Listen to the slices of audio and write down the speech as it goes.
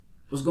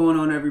What's going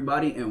on,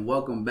 everybody, and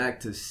welcome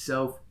back to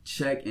Self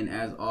Check. And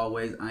as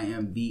always, I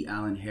am the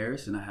Alan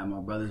Harris, and I have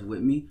my brothers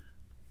with me: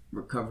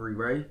 Recovery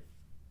Ray,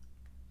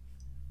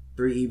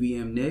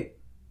 3EBM Nick,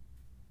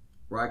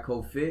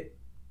 Ryco Fit,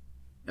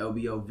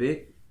 LBO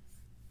Vic,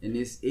 and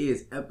this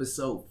is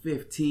episode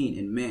 15.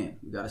 And man,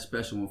 we got a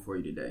special one for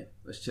you today.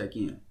 Let's check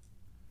in.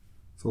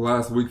 So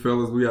last week,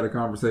 fellas, we had a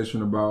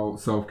conversation about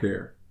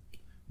self-care.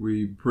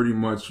 We pretty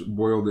much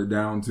boiled it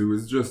down to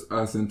it's just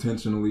us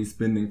intentionally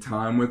spending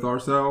time with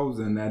ourselves,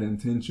 and that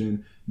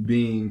intention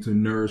being to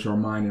nourish our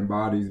mind and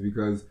bodies,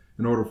 because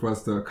in order for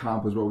us to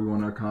accomplish what we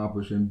want to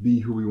accomplish and be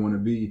who we want to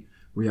be,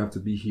 we have to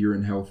be here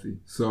and healthy.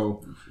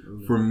 So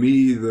for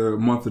me, the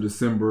month of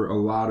December, a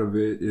lot of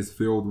it is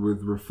filled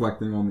with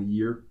reflecting on the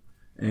year.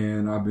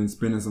 And I've been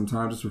spending some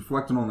time just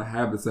reflecting on the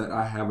habits that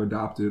I have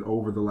adopted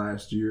over the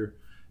last year.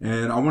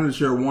 And I wanted to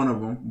share one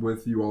of them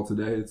with you all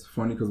today. It's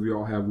funny because we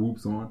all have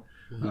whoops on.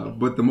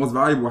 But the most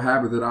valuable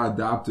habit that I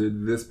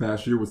adopted this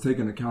past year was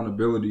taking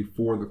accountability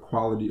for the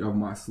quality of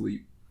my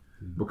sleep.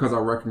 Because I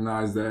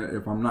recognize that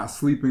if I'm not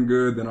sleeping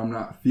good, then I'm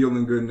not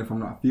feeling good. And if I'm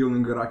not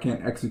feeling good, I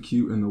can't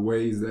execute in the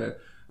ways that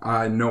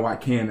I know I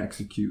can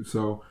execute.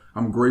 So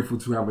I'm grateful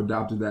to have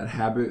adopted that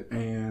habit.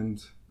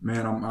 And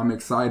man, I'm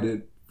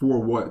excited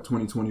for what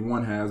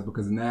 2021 has,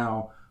 because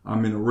now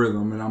I'm in a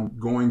rhythm and I'm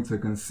going to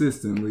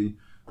consistently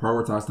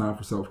prioritize time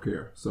for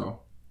self-care. So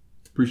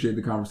appreciate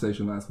the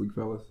conversation last week,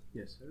 fellas.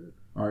 Yes, sir.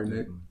 All right,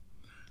 Nick.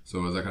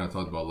 So as I kind of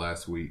talked about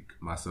last week,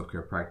 my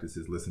self-care practice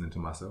is listening to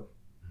myself.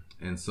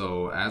 And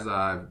so as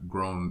I've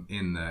grown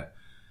in that,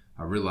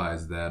 I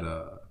realized that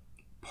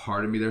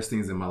part of me, there's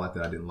things in my life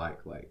that I didn't like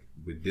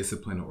with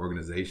discipline and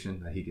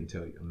organization, that he can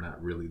tell you I'm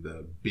not really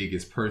the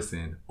biggest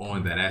person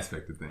on that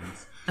aspect of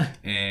things.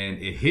 And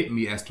it hit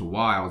me as to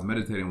why. I was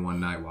meditating one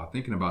night while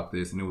thinking about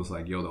this, and it was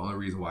like, the only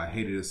reason why I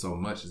hated it so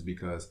much is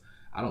because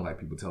I don't like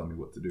people telling me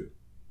what to do.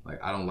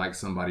 I don't like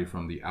somebody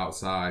from the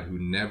outside who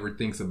never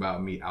thinks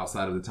about me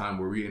outside of the time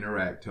where we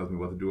interact, tells me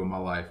what to do in my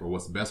life or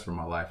what's best for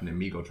my life, and then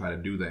me go try to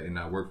do that and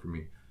not work for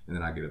me, and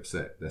then I get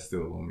upset. That's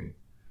still on me.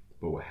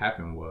 But what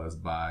happened was,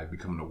 by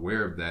becoming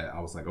aware of that, I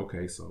was like,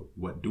 okay, so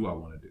what do I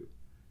want to do?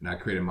 And I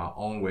created my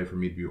own way for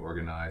me to be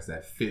organized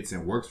that fits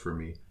and works for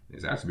me.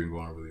 It's actually been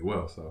going really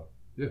well. So,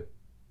 yeah.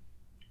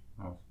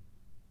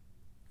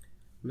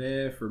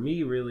 Man, for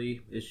me,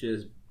 really, it's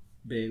just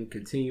been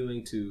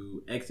continuing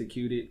to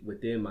execute it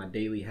within my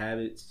daily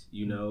habits,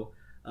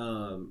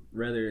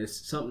 whether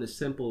it's something as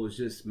simple as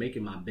just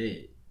making my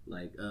bed.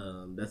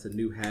 That's a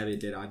new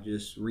habit that I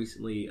just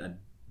recently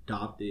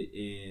adopted,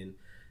 and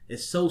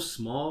it's so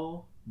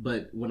small,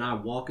 but when I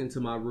walk into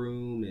my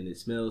room and it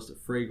smells the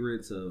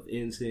fragrance of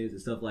incense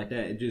and stuff like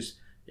that,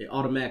 it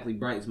automatically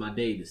brightens my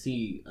day to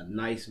see a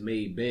nice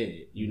made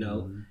bed,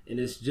 and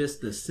it's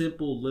just the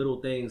simple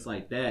little things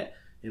like that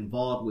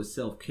involved with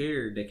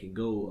self-care that can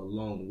go a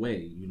long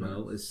way.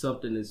 It's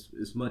something as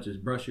much as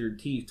brush your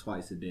teeth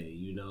twice a day,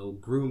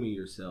 grooming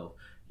yourself.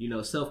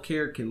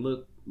 Self-care can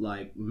look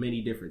like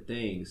many different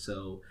things,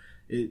 so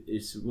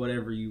it's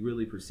whatever you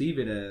really perceive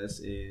it as,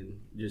 and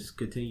just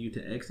continue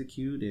to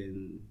execute,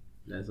 and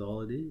that's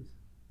all it is.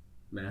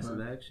 Massive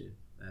action,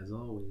 as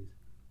always.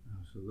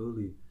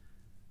 Absolutely.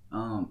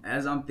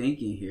 As I'm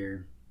thinking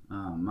here,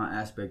 my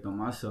aspect on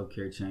my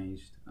self-care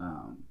changed.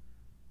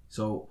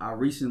 So I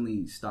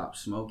recently stopped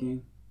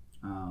smoking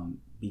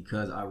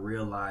because I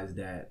realized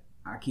that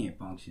I can't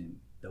function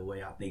the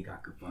way I think I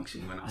could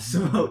function when I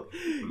smoke.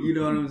 You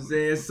know what I'm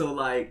saying? So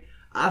I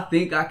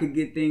think I could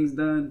get things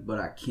done, but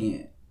I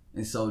can't.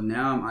 And so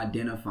now I'm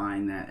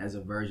identifying that as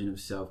a version of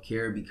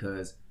self-care,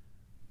 because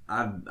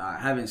I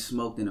haven't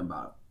smoked in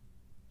about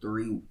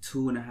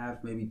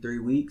 2.5, maybe 3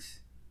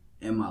 weeks.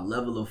 And my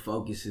level of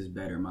focus is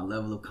better. My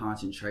level of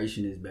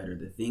concentration is better.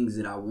 The things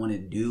that I want to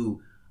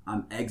do,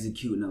 I'm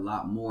executing a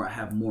lot more. I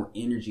have more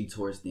energy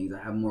towards things.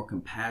 I have more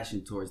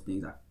compassion towards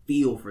things. I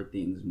feel for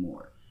things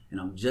more.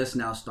 And I'm just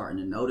now starting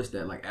to notice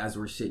that, as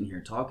we're sitting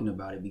here talking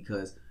about it,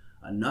 because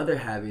another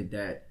habit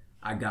that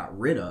I got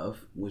rid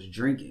of was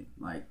drinking.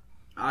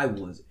 I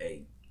was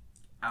a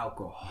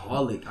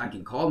alcoholic. I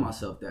can call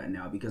myself that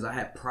now, because I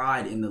had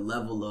pride in the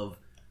level of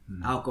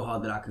alcohol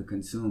that I could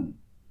consume.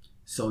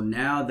 So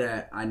now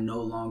that I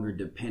no longer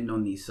depend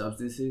on these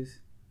substances,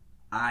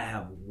 I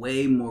have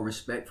way more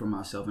respect for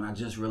myself, and I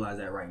just realized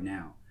that right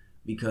now,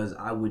 because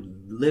I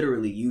would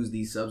literally use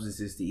these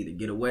substances to either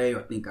get away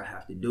or think I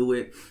have to do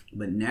it.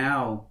 But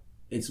now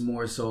it's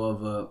more so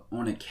of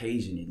on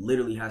occasion. It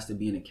literally has to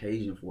be an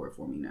occasion for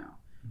me now.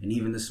 And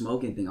even the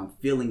smoking thing, I'm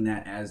feeling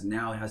that as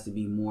now it has to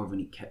be more of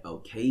an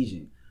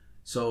occasion.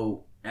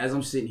 So as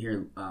I'm sitting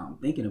here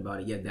thinking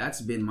about it,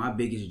 that's been my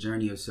biggest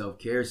journey of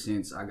self-care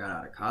since I got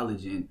out of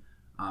college. And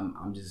I'm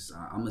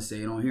gonna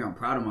say it on here. I'm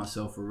proud of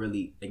myself for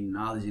really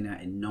acknowledging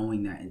that and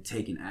knowing that and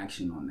taking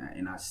action on that.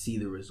 And I see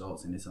the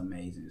results, and it's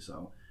amazing.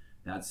 So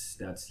that's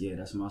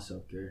my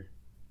self-care.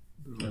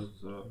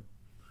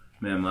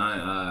 Man,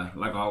 mine,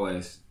 like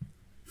always,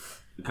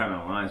 it kind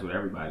of aligns with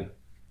everybody.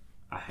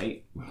 I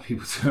hate when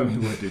people tell me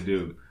what to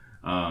do.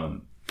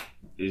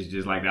 it's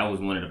just like that was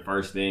one of the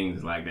first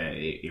things like that.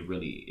 It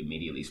really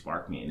immediately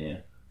sparked me, and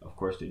then of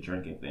course the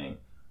drinking thing.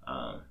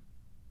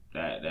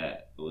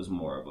 That was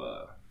more of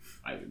a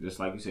like just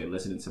like you said,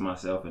 listening to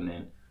myself, and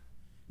then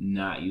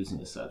not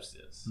using a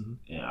substance.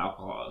 And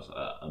alcohol is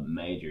a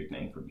major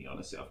thing for me on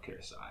the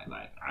self-care side.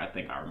 Like I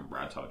remember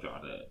I told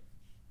y'all that.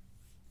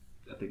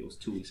 I think it was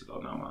 2 weeks ago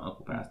now. My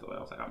uncle passed away.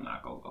 I was like, I'm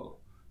not gonna go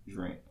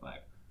drink.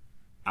 Like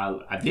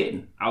I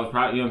didn't. I was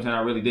probably, you know what I'm saying?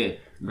 I really did.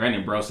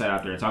 Granted, bro sat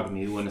out there and talked to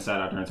me. He wouldn't have sat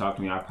out there and talked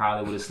to me. I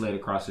probably would have slid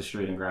across the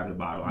street and grabbed a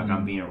bottle. Like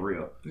I'm being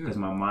real, because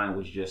my mind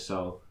was just so.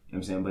 You know what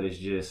I'm saying? But it's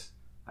just.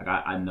 Like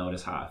I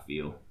notice how I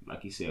feel,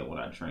 like you said, when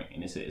I drink,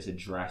 and it's a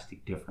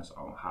drastic difference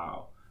on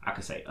how I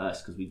could say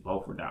us, because we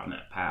both were down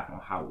that path on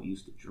how we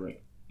used to drink.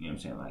 You know what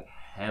I'm saying? Like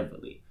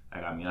heavily.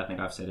 Like I mean, I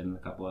think I've said it in a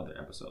couple other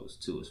episodes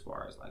too, as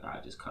far as like I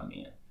just come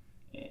in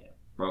and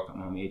bro come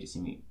home, you just see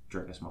me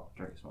drinking, smoke.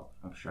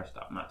 I'm stressed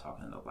out, I'm not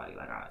talking to nobody.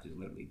 Like I just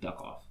literally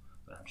duck off,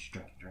 but I'm just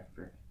drinking.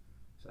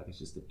 So like it's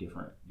just a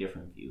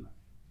different view.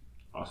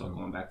 Also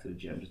going back to the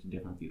gym, just a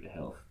different view to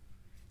health.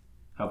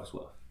 Health is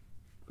wealth.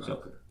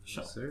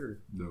 So, sir.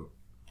 Dope.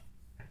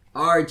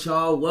 All right,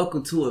 y'all.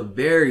 Welcome to a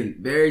very,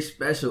 very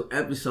special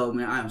episode,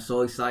 man. I am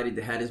so excited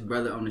to have this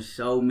brother on the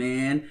show,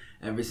 man.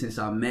 Ever since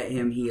I met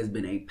him, he has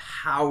been a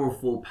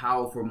powerful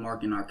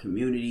mark in our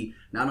community.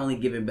 Not only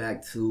giving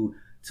back to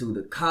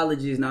the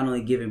colleges, not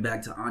only giving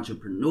back to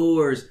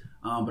entrepreneurs,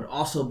 but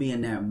also being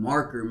that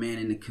marker, man,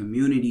 in the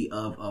community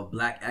of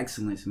Black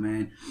excellence,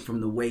 man. From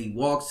the way he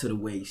walks to the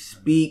way he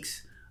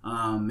speaks.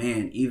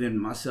 Man,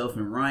 even myself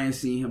and Ryan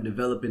seeing him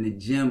develop in the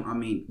gym. I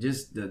mean,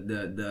 just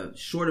the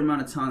short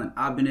amount of time that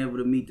I've been able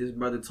to meet this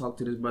brother, talk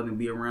to this brother, and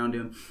be around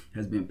him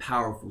has been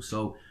powerful.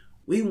 So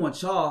we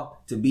want y'all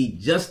to be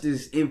just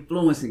as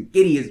influenced and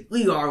giddy as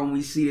we are when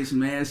we see this,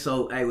 man.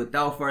 So, hey,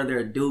 without further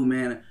ado,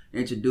 man,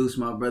 introduce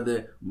my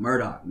brother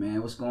Murdoch,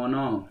 man. What's going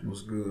on?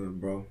 What's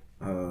good, bro?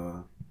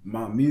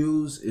 My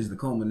muse is the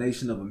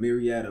culmination of a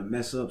myriad of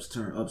mess-ups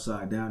turned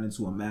upside down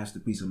into a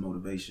masterpiece of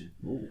motivation.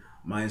 Ooh.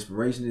 My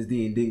inspiration is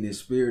the indignant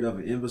spirit of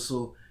an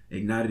imbecile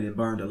ignited and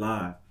burned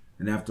alive.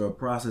 And after a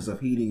process of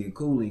heating and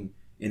cooling,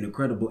 an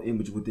incredible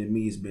image within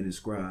me has been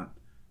inscribed.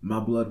 My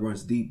blood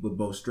runs deep with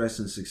both stress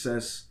and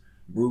success,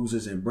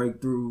 bruises and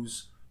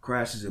breakthroughs,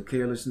 crashes of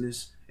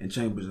carelessness, and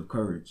chambers of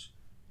courage.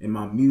 And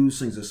my muse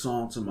sings a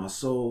song to my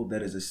soul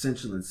that is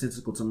essential and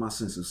sensical to my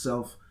sense of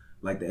self,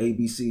 like the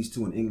ABCs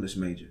to an English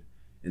major.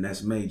 And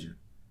that's major.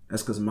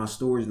 That's because my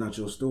story is not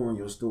your story and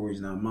your story is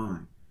not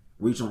mine.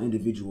 Reach on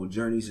individual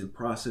journeys and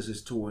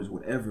processes towards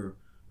whatever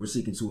we're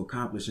seeking to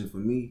accomplish. And for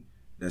me,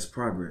 that's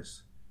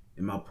progress.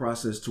 And my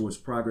process towards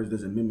progress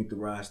doesn't mimic the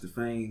rise to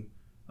fame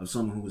of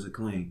someone who is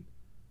acclaimed,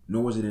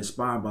 nor is it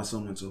inspired by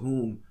someone to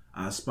whom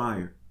I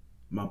aspire.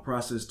 My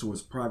process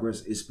towards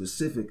progress is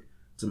specific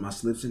to my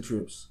slips and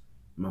trips,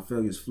 my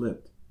failures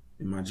flipped,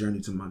 and my journey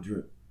to my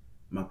drip.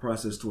 My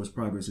process towards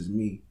progress is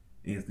me,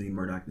 Anthony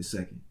Murdoch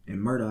II.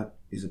 And Murdoch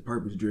is a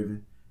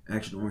purpose-driven,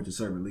 action-oriented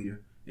servant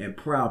leader and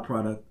proud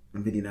product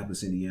of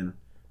Indianapolis, Indiana.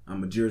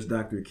 I'm a Juris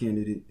Doctorate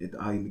candidate at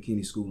the I.U.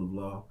 McKinney School of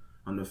Law.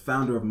 I'm the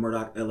founder of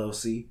Murdoch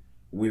LLC.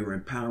 We are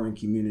empowering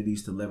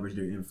communities to leverage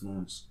their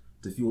influence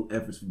to fuel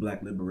efforts for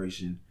Black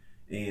liberation.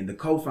 And the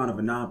co-founder of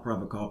a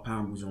nonprofit called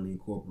Power Moves Only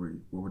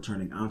Incorporated, where we're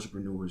turning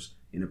entrepreneurs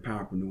into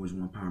powerpreneurs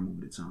one power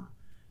move at a time.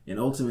 And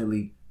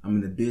ultimately, I'm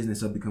in the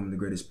business of becoming the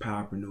greatest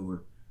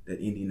powerpreneur that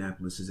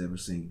Indianapolis has ever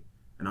seen.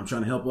 And I'm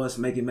trying to help us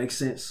make it make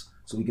sense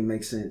so we can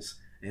make sense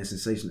and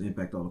sensational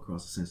impact all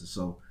across the census.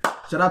 So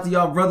shout out to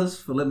y'all brothers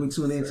for letting me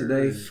tune in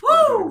today.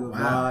 Woo!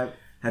 Vibe.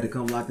 Had to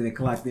come locked in and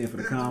clocked in for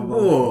the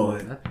combo.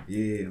 But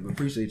yeah, but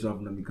appreciate y'all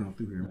for letting me come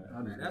through here.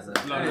 I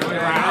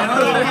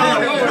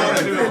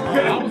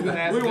was gonna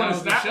ask. We want to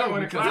stop show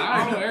because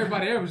I don't know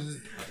everybody else was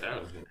just.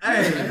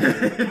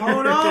 Hey,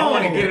 hold on. I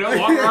want to get up,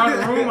 walk around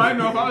the room. I didn't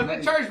know if I was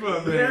at church for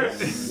a minute.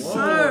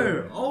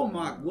 Sir, oh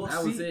my, well,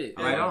 That was it.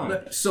 Right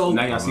on. So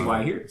Now y'all see why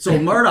I'm here. So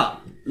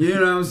Murdoch, you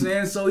know what I'm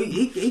saying? So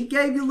he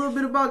gave you a little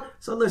bit about.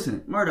 So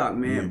listen, Murdoch,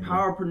 man,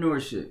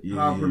 powerpreneurship,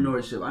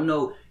 powerpreneurship. I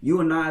know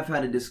you and I have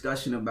had a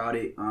discussion about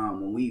it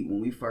when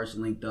we first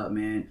linked up,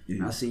 man.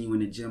 I seen you in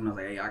the gym and I was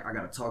like, hey, I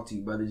gotta talk to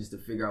you, brother, just to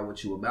figure out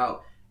what you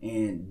about.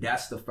 And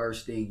that's the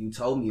first thing you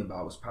told me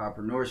about was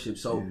powerpreneurship.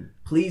 So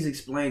please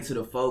explain to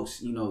the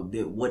folks, you know,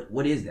 that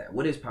what is that?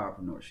 What is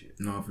powerpreneurship?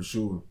 No, for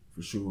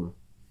sure.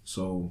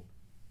 So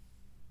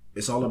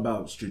it's all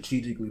about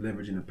strategically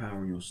leveraging and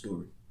empowering your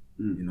story,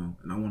 you know,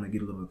 and I want to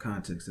get a little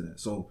context to that.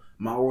 So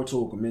my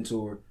oratorical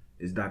mentor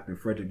is Dr.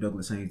 Frederick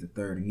Douglass Haynes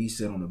III, and he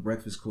said on the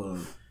Breakfast Club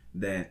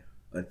that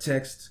a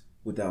text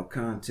without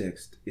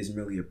context is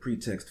merely a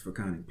pretext for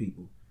conning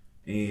people.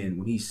 And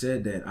when he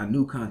said that, I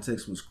knew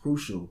context was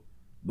crucial,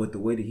 but the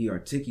way that he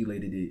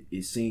articulated it,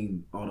 it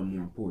seemed all the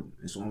more important.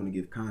 And so I want to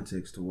give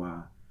context to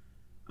why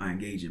I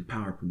engage in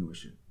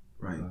powerpreneurship,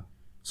 right?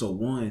 So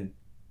one,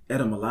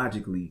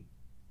 etymologically,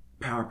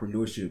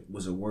 powerpreneurship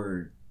was a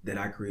word that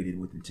I created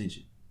with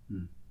intention,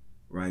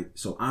 right?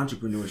 So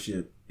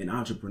entrepreneurship, an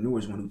entrepreneur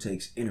is one who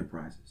takes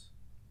enterprises,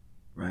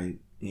 right?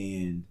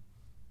 And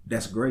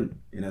that's great.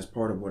 And that's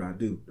part of what I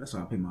do. That's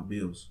how I pay my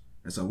bills.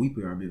 That's how we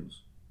pay our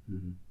bills.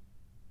 Mm-hmm.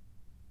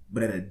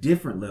 But at a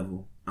different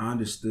level, I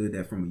understood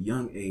that from a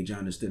young age, I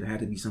understood there had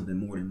to be something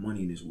more than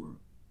money in this world.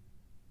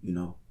 You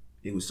know,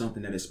 it was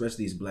something that,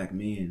 especially as black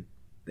men,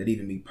 that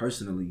even me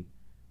personally,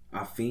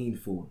 I fiend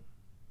for.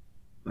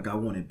 Like, I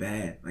wanted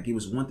bad. Like, it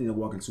was one thing to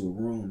walk into a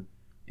room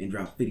and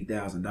drop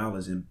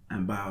 $50,000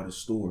 and buy out a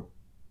store.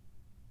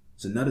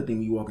 It's another thing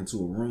when you walk into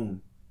a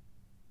room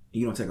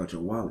and you don't take out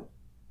your wallet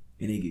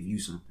and they give you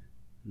something.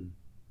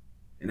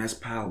 And that's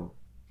power.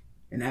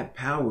 And that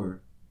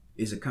power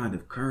is a kind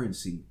of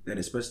currency that,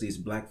 especially as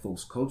black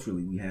folks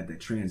culturally, we have that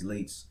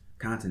translates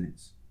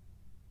continents.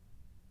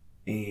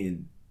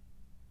 And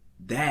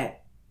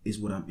that is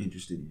what I'm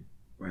interested in,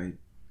 right?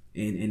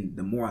 And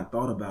the more I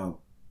thought about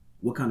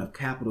what kind of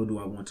capital do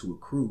I want to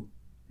accrue,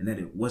 and that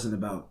it wasn't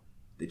about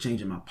the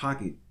change in my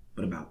pocket,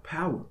 but about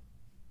power,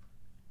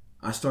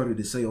 I started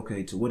to say,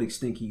 okay, to what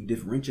extent can you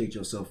differentiate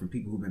yourself from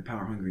people who've been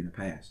power hungry in the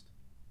past?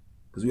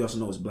 Because we also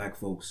know as black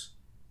folks,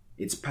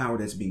 it's power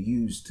that's being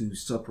used to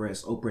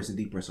suppress, oppress, and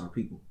depress our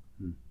people.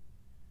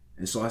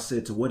 And so I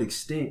said, to what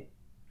extent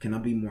can I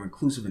be more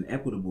inclusive and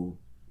equitable,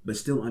 but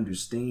still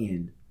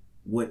understand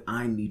what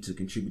I need to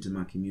contribute to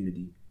my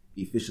community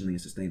efficiently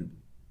and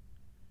sustainably?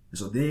 And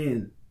so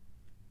then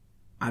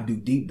I do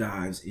deep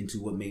dives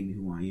into what made me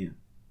who I am,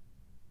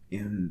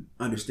 and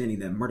understanding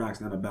that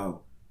Murdoch's not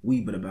about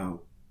we, but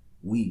about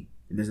we.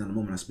 And there's not a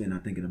moment I spend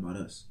not thinking about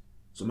us.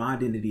 So my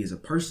identity as a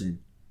person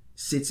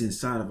sits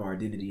inside of our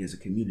identity as a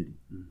community.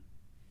 And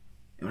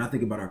when I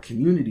think about our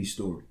community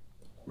story,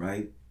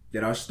 right,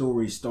 that our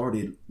story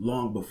started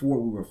long before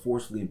we were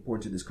forcefully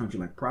imported to this country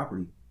like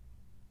property.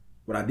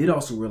 What I did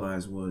also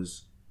realize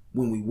was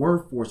when we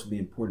were forcefully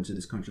imported to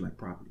this country like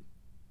property,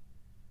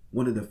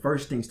 one of the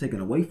first things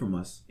taken away from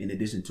us, in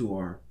addition to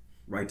our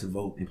right to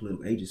vote and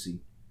political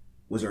agency,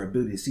 was our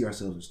ability to see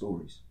ourselves in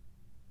stories.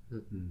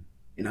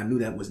 And I knew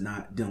that was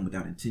not done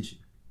without intention.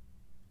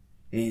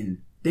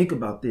 And think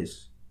about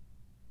this.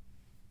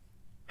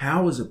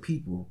 How as a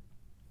people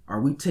are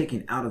we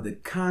taken out of the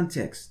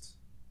context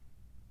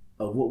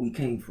of what we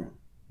came from,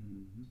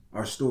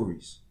 our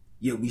stories,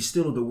 yet we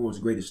still are the world's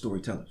greatest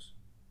storytellers?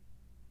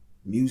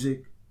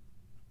 Music,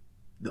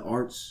 the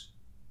arts,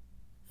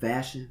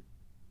 fashion,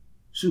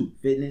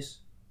 fitness.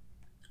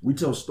 We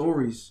tell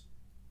stories,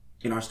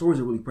 and our stories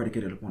are really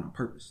predicated upon our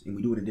purpose, and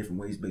we do it in different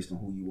ways based on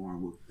who you are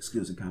and what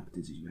skills and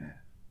competencies you have.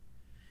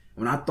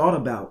 When I thought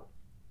about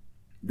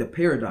the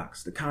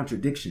paradox, the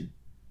contradiction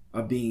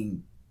of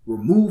being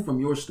removed from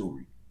your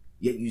story,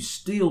 yet you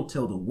still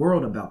tell the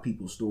world about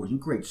people's stories, you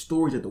create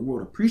stories that the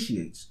world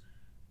appreciates,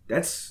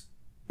 that's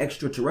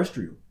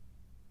extraterrestrial.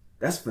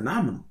 That's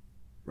phenomenal,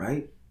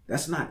 right?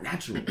 That's not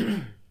natural.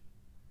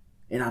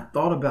 And I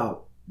thought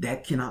about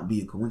that cannot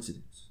be a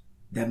coincidence.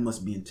 That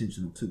must be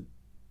intentional too.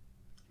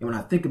 And when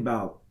I think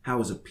about how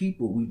as a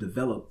people we've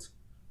developed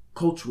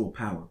cultural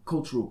power,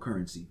 cultural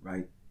currency,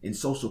 right, and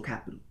social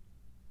capital,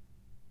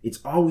 it's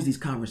always these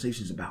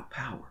conversations about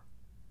power,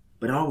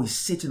 but it always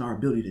sits in our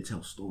ability to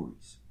tell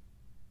stories.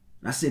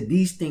 And I said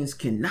these things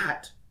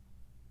cannot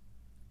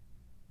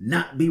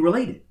not be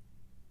related.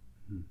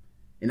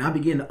 And I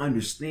began to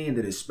understand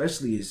that,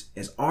 especially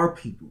as our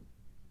people,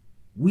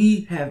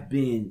 we have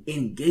been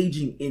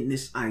engaging in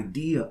this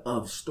idea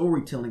of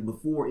storytelling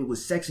before it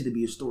was sexy to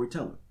be a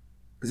storyteller.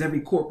 Because every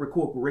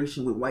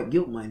corporation with white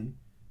guilt money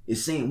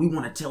is saying we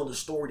want to tell the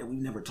story that we've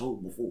never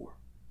told before,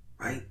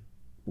 right?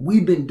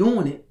 We've been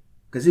doing it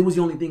because it was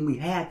the only thing we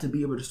had to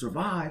be able to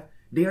survive,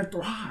 dare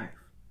thrive.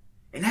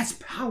 And that's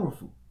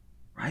powerful,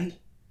 right?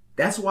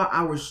 That's why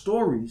our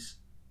stories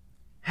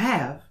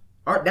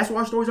that's why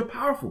our stories are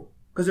powerful,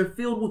 because they're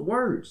filled with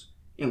words.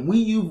 And we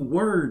use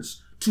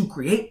words to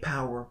create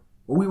power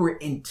where we were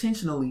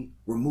intentionally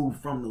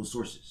removed from those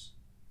sources.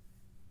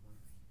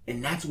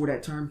 And that's where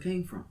that term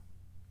came from,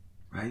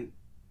 right?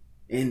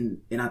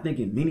 And I think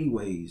in many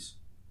ways,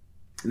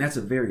 and that's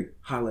a very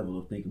high level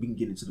of thinking. We can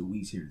get into the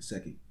weeds here in a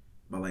second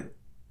about like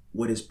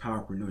what is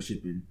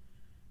powerpreneurship, and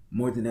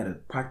more than at a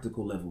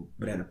practical level,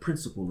 but at a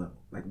principle level,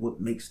 like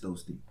what makes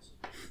those things,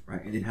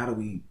 right? And then how do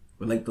we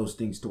relate those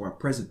things to our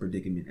present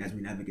predicament as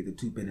we navigate the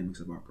two pandemics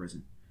of our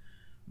present?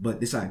 But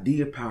this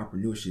idea of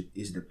powerpreneurship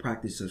is the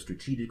practice of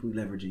strategically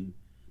leveraging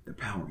the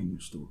power in your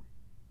story.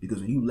 Because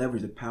when you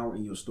leverage the power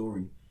in your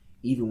story,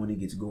 even when it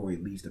gets gory,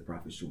 it leads to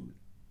profit surely.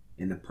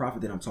 And the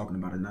profit that I'm talking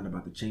about is not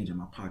about the change in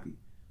my pocket,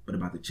 but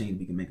about the change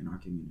we can make in our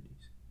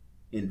communities.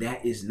 And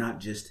that is not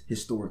just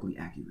historically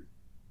accurate.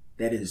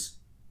 That is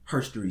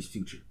herstory's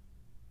future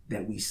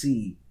that we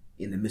see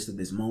in the midst of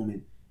this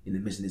moment, in the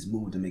midst of this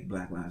movement to make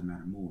Black Lives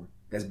Matter more.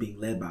 That's being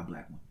led by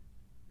Black women.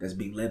 That's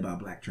being led by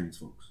Black trans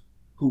folks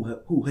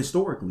who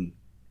historically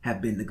have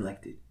been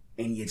neglected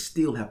and yet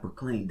still have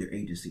proclaimed their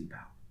agency and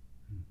power.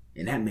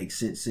 And that makes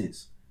sense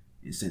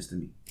to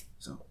me.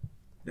 So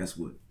that's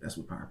what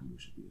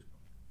powerpreneurship is.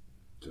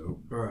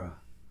 Dope. Bruh,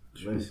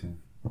 listen,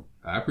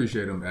 I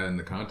appreciate him adding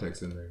the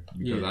context in there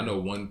because Yeah. I know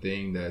one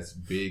thing that's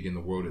big in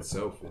the world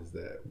itself is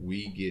that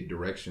we get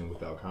direction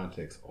without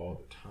context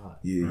all the time.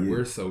 Yeah, Right? yeah.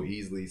 We're so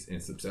easily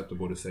and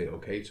susceptible to say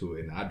okay to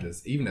it. And I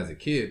just, even as a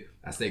kid,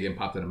 I stay getting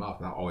popped in the mouth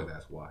and I always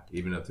ask why.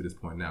 Even up to this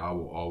point now, I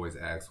will always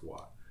ask why.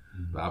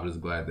 Mm-hmm. But I'm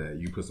just glad that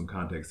you put some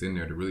context in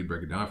there to really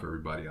break it down for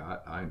everybody.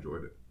 I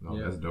enjoyed it. No,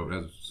 Yeah. that's dope.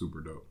 That's super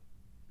dope.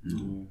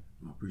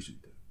 I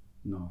appreciate that.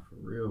 No, for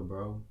real,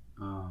 bro.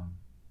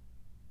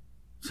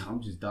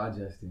 I'm just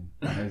digesting.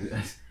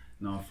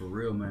 No, for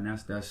real, man.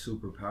 That's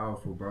super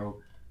powerful,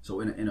 bro. So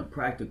in a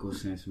practical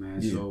sense,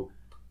 man. Yeah. So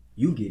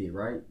you get it,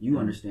 right? You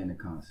understand the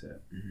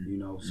concept, you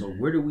know. So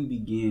where do we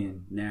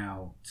begin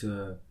now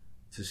to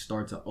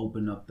start to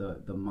open up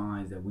the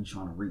minds that we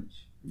trying to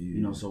reach? Yeah.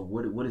 You know, so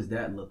what does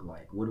that look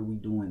like? What are we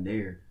doing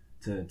there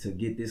to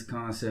get this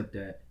concept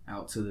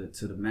out to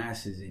the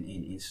masses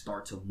and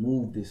start to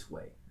move this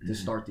way, to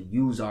start to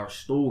use our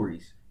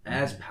stories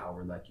as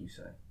power, like you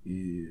say?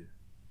 Yeah.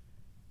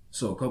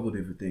 So a couple of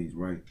different things,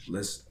 right?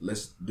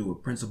 Let's do a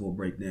principle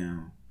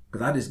breakdown,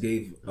 because I just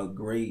gave a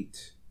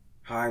great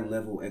high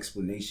level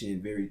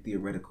explanation, very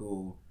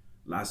theoretical,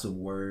 lots of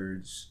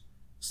words,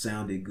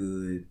 sounded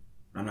good.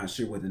 I'm not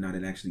sure whether or not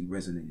it actually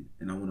resonated,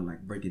 and I want to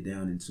like break it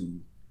down into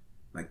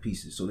like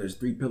pieces. So there's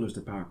 3 pillars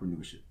to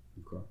powerpreneurship.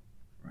 Okay.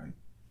 Right?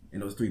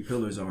 And those 3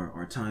 pillars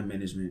are time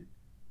management,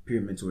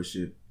 peer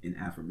mentorship, and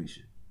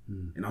affirmation.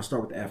 And I'll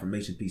start with the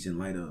affirmation piece in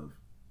light of,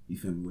 you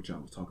feel me, what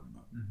y'all was talking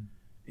about.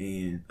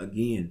 And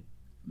again,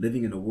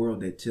 living in a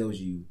world that tells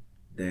you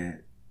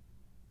that,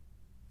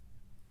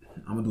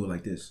 I'm gonna do it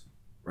like this,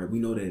 right? We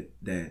know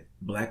that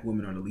black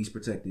women are the least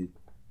protected,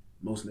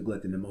 most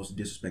neglected, and most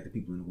disrespected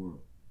people in the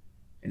world.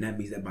 And that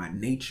means that by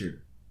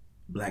nature,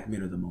 black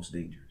men are the most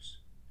dangerous.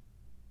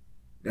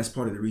 That's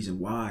part of the reason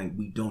why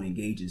we don't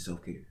engage in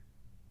self-care.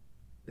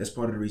 That's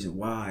part of the reason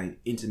why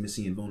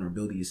intimacy and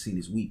vulnerability is seen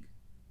as weak,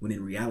 when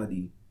in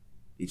reality,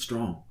 it's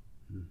strong.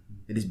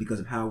 It is because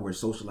of how we're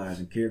socialized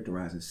and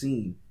characterized and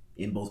seen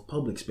in both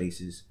public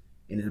spaces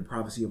and in the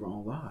privacy of our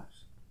own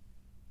lives.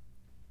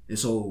 And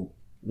so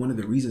one of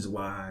the reasons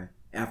why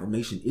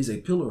affirmation is a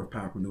pillar of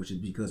powerpreneurship is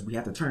because we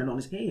have to turn it on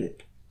its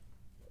head.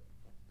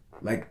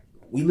 Like,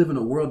 we live in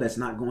a world that's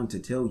not going to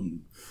tell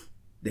you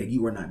that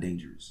you are not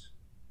dangerous.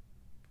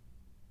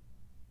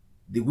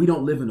 That we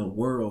don't live in a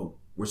world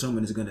where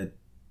someone is going to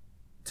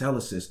tell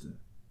a sister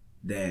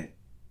that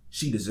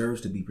she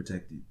deserves to be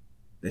protected,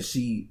 that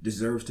she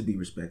deserves to be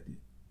respected,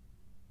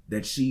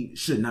 that she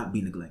should not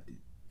be neglected.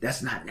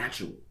 That's not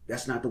natural.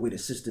 That's not the way the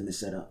system is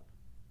set up.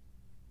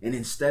 And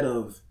instead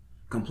of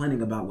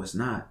complaining about what's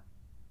not,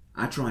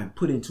 I try and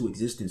put into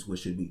existence what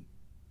should be.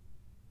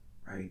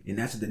 Right? And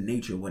that's the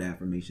nature of what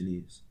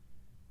affirmation is.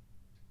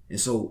 And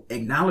so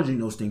acknowledging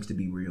those things to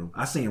be real,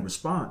 I say in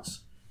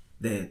response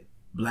that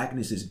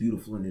blackness is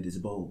beautiful and it is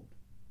bold.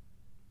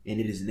 And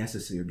it is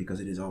necessary because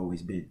it has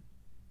always been.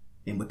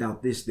 And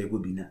without this, there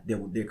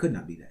could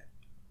not be that.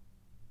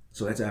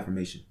 So that's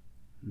affirmation.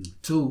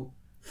 2,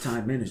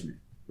 time management,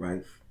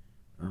 right?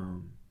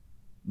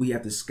 We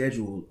have to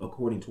schedule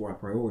according to our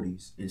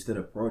priorities instead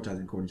of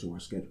prioritizing according to our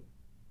schedule.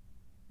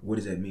 What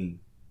does that mean?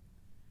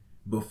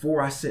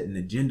 Before I set an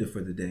agenda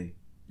for the day,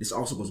 this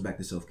also goes back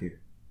to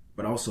self-care,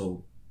 but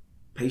also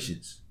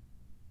patience,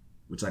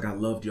 which like I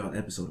loved y'all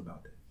episode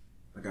about that.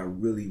 Like I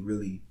really,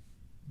 really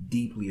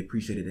deeply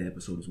appreciated that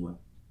episode as well.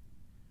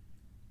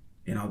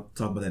 And I'll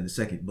talk about that in a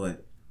second.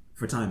 But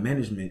for time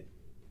management,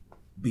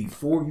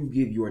 before you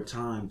give your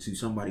time to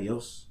somebody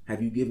else,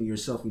 have you given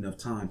yourself enough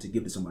time to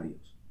give to somebody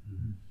else?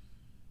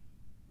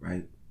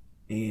 Right?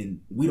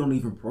 And we don't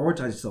even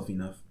prioritize yourself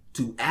enough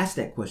to ask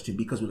that question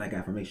because we like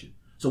affirmation.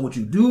 So what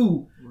you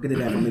do get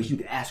that affirmation, you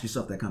can ask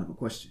yourself that kind of a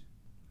question.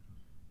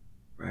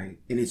 Right?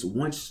 And it's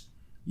once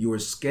your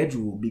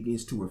schedule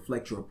begins to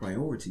reflect your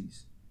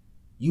priorities,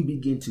 you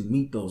begin to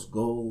meet those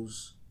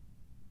goals,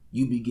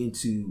 you begin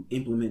to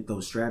implement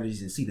those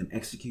strategies and see them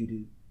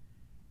executed.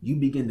 You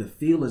begin to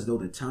feel as though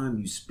the time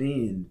you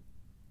spend,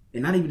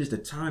 and not even just the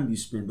time you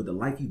spend, but the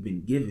life you've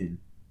been given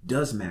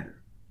does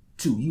matter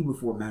to you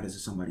before it matters to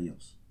somebody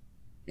else.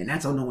 And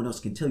that's how no one else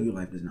can tell your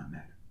life does not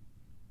matter.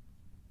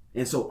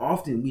 And so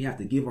often we have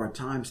to give our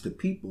times to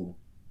people,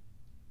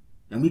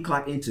 and we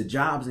clock into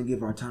jobs and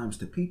give our times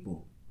to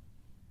people,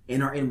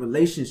 and are in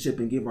relationship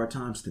and give our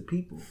times to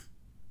people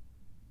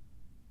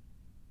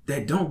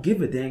that don't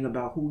give a dang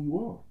about who you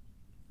are.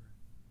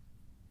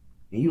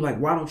 And you're like,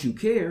 why don't you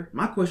care?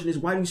 My question is,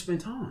 why do you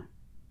spend time?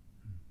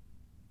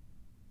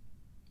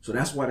 So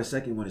that's why the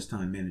second one is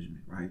time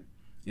management, right?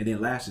 And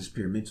then last is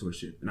peer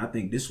mentorship. And I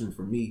think this one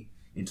for me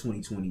in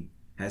 2020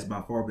 has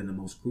by far been the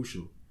most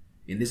crucial.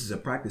 And this is a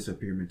practice of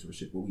peer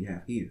mentorship, what we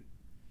have here.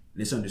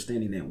 And it's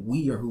understanding that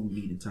we are who we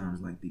need in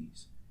times like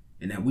these.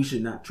 And that we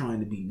should not trying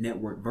to be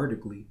network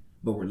vertically,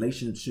 but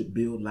relationship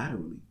build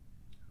laterally.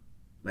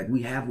 Like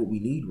we have what we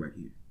need right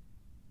here.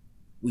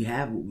 We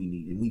have what we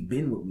need, and we've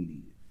been what we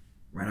needed.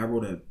 Right? I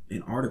wrote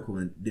an article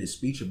and did a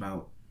speech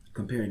about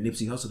comparing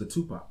Nipsey Hussle to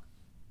Tupac.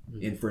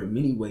 And for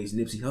many ways,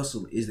 Nipsey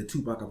Hussle is the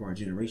Tupac of our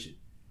generation,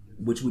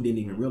 which we didn't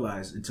even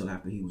realize until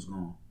after he was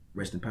gone.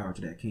 Rest in power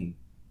to that king.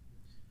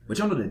 But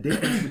y'all know the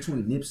difference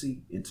between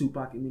Nipsey and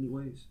Tupac in many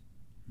ways?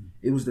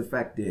 It was the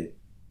fact that,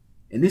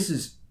 and this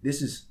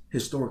is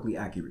historically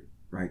accurate,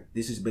 right?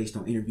 This is based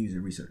on interviews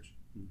and research.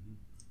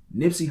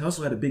 Nipsey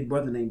Hussle had a big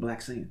brother named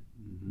Black Sam.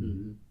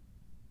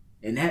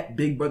 And that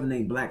big brother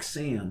named Black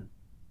Sam,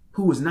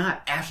 who was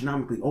not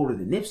astronomically older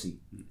than Nipsey,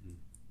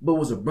 but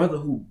was a brother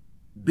who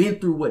been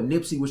through what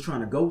Nipsey was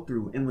trying to go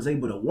through and was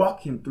able to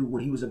walk him through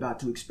what he was about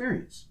to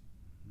experience.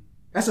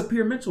 That's a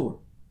peer mentor.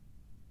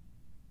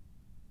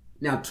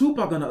 Now,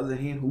 Tupac, on the other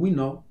hand, who we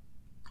know,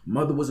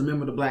 mother was a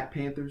member of the Black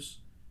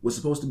Panthers, was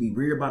supposed to be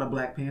reared by the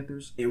Black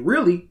Panthers, and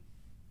really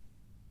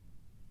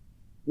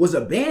was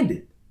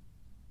abandoned.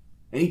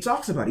 And he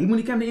talks about it. Even when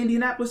he came to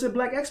Indianapolis at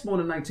Black Expo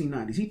in the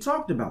 1990s, he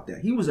talked about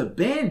that. He was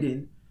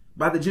abandoned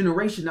by the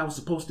generation that was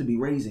supposed to be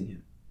raising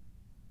him.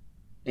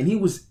 And he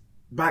was,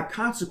 by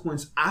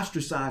consequence,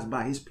 ostracized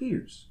by his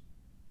peers.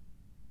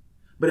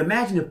 But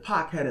imagine if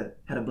Pac had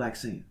a Black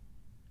Sam.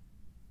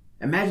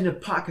 Imagine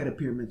if Pac had a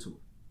peer mentor.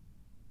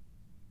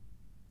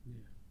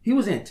 He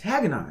was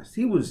antagonized.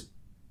 He was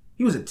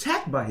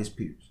attacked by his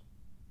peers.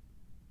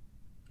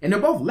 And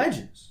they're both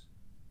legends.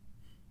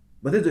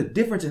 But there's a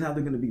difference in how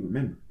they're going to be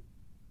remembered.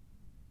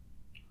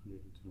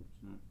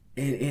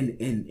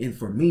 And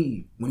for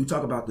me, when you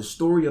talk about the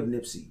story of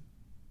Nipsey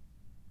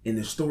and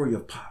the story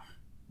of Pac,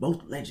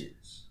 both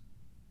legends,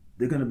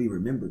 they're going to be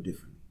remembered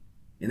differently.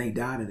 And they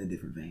died in a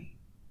different vein.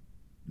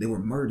 They were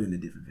murdered in a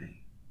different vein.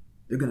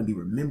 They're going to be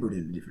remembered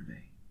in a different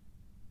vein.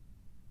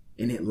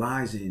 And it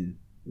lies in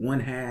one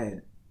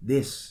had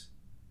this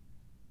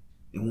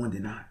and one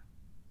did not.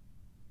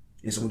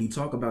 And so when you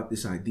talk about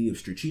this idea of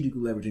strategically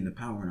leveraging the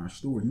power in our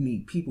story, you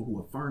need people who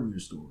affirm your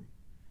story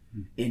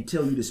and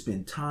tell you to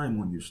spend time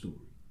on your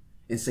story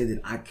and say that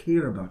I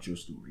care about your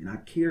story and I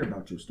care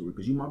about your story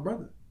because you're my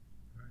brother.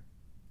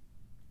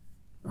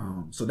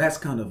 So that's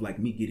kind of like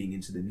me getting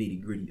into the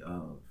nitty gritty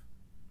of,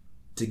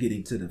 to get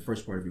into the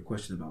first part of your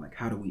question about like,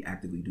 how do we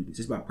actively do this?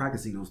 It's about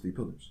practicing those three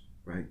pillars,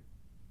 right?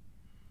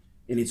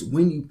 And it's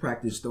when you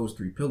practice those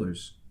three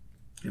pillars,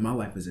 in my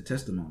life as a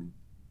testimony,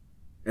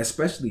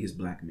 especially as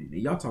Black men,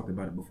 and y'all talked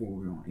about it before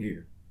we were on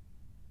air,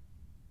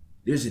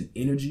 there's an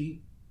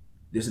energy,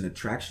 there's an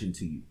attraction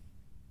to you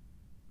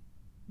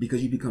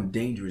because you become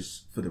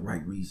dangerous for the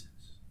right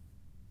reasons.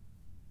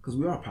 Because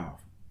we are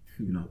powerful,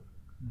 you know?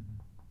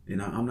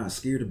 And I'm not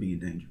scared of being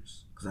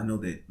dangerous because I know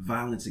that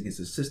violence against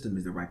the system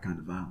is the right kind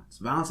of violence.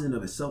 Violence in and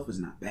of itself is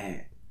not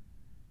bad,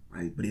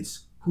 right? But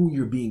it's who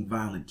you're being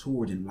violent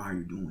towards and why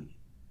you're doing it.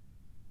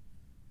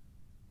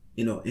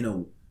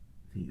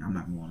 I'm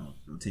not going on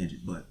no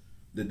tangent, but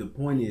the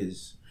point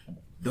is,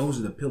 those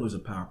are the pillars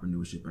of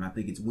powerpreneurship. And I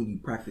think it's when you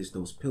practice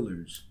those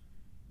pillars,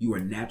 you are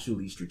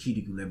naturally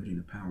strategically leveraging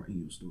the power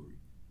in your story.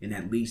 And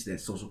that leads to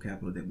that social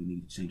capital that we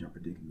need to change our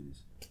predicament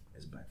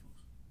as Black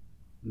folks.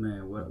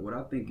 Man, what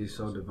I think is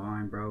so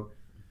divine, bro.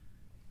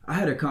 I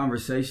had a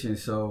conversation,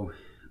 so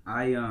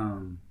I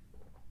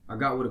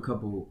got with a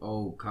couple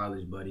old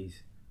college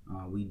buddies.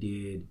 We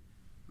did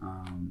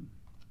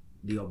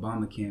the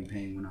Obama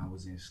campaign when I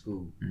was in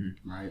school,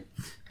 right?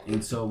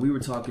 And so we were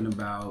talking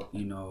about,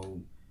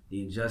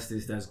 the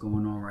injustice that's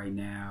going on right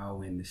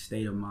now and the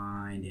state of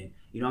mind.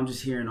 And, I'm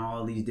just hearing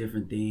all these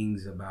different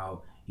things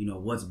about,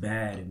 what's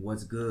bad and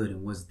what's good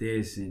and what's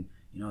this. And,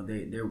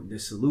 the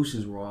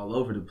solutions were all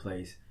over the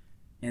place.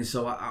 And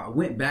so I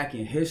went back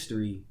in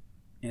history.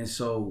 And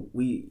so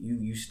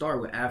you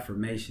start with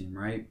affirmation,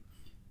 right?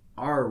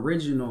 I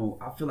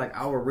feel like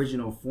our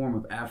original form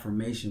of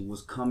affirmation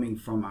was coming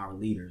from our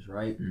leaders,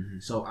 right?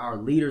 So our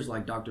leaders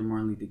like Dr.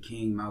 Martin Luther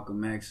King,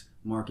 Malcolm X,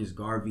 Marcus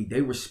Garvey,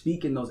 they were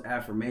speaking those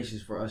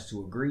affirmations for us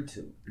to agree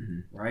to,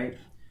 right?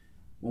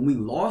 When we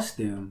lost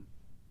them,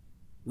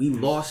 we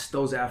lost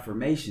those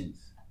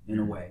affirmations in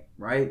a way,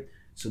 right?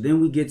 So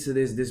then we get to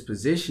this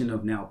position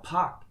of now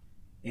Pac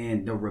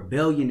and the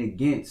rebellion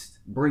against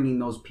bringing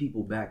those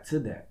people back to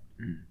that,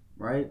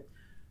 right?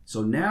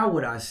 So now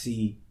what I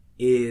see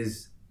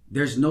is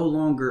there's no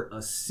longer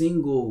a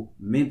single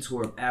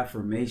mentor of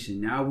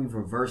affirmation. Now we've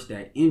reversed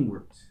that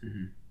inwards.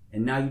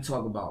 And now you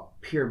talk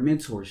about peer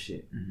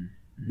mentorship.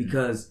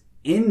 Because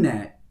in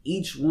that,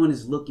 each one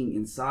is looking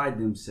inside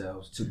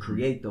themselves to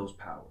create those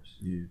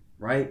powers,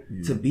 right?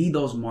 To be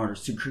those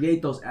martyrs, to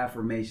create those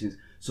affirmations.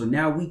 So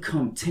now we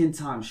come 10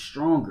 times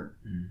stronger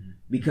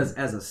because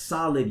as a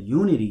solid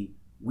unity,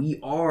 we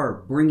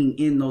are bringing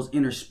in those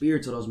inner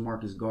spirits of those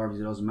Marcus Garveys,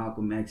 of those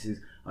Malcolm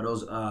X's, of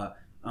those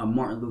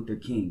Martin Luther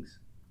Kings.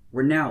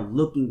 We're now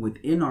looking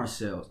within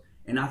ourselves.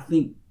 And I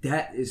think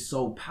that is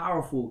so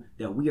powerful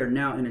that we are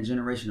now in a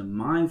generation of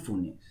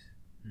mindfulness,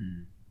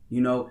 and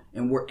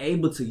we're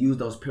able to use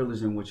those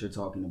pillars in what you're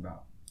talking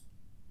about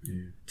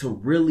to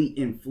really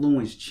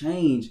influence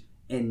change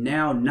and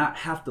now not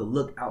have to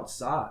look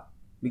outside.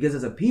 Because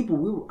as a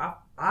people,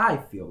 I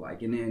feel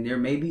like, and there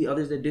may be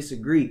others that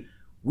disagree,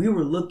 we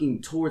were looking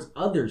towards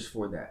others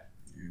for that.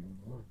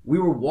 We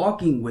were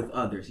walking with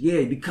others.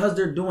 Yeah, because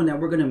they're doing that,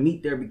 we're going to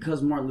meet there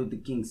because Martin Luther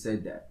King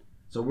said that.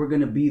 So we're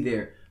going to be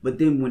there. But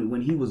then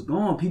when he was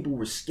gone, people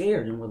were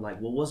scared and were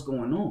like, well, what's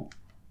going on?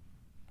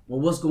 Well,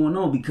 what's going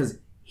on? Because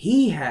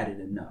he had it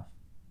enough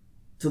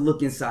to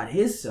look inside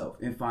himself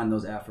and find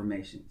those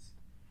affirmations.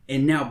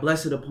 And now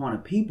blessed upon a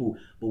people,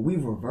 but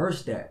we've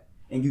reversed that.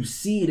 And you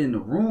see it in the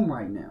room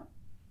right now.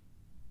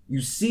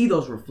 You see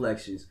those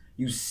reflections.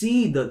 You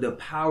see the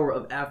power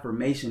of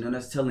affirmation and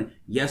us telling,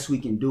 yes, we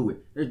can do it.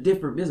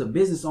 There's a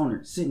business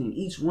owner sitting in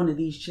each one of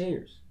these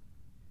chairs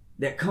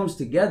that comes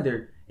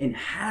together and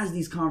has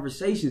these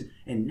conversations.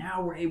 And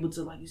now we're able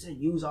to, like you said,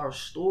 use our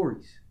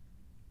stories.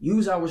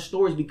 Use our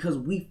stories because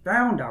we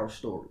found our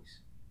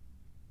stories.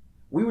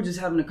 We were just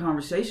having a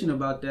conversation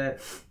about that,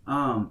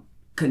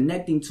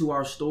 connecting to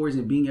our stories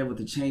and being able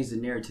to change the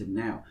narrative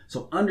now.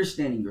 So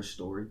understanding your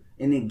story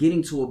and then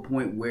getting to a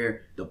point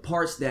where the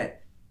parts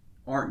that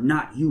are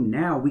not you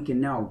now, we can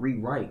now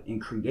rewrite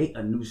and create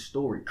a new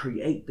story.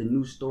 Create the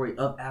new story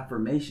of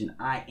affirmation.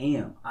 I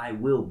am, I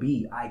will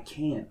be, I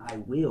can, I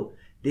will.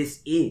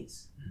 This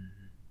is.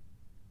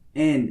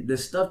 And the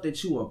stuff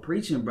that you are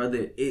preaching,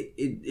 brother,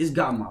 it's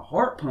got my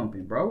heart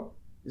pumping, bro.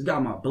 It's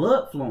got my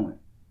blood flowing.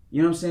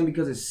 You know what I'm saying?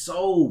 Because it's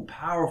so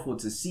powerful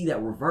to see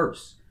that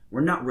reverse. We're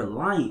not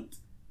reliant.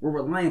 We're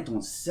reliant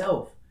on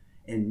self.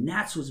 And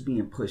that's what's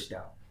being pushed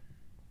out.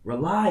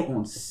 Rely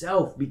on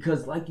self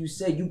because like you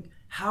said,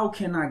 how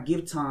can I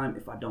give time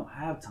if I don't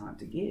have time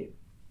to give?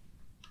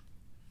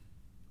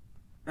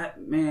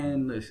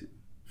 Man, listen.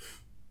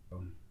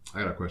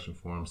 I got a question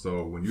for him.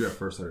 So when you at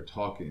first started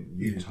talking,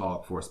 you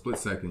talked for a split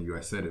second, you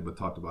had said it, but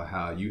talked about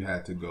how you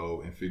had to go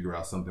and figure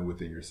out something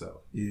within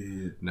yourself.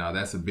 Yeah. Now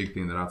that's a big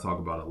thing that I talk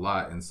about a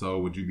lot. And so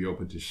would you be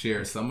open to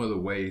share some of the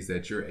ways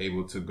that you're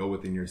able to go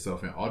within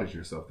yourself and audit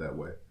yourself that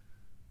way?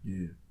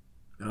 Yeah.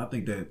 And I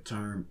think that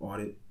term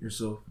audit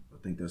yourself, I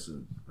think that's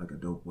a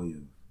dope way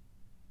of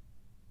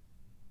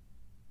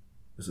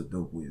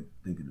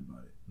thinking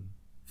about it. Mm-hmm.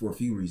 For a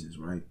few reasons,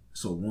 right?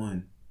 So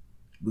one,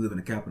 we live in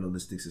a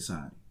capitalistic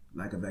society.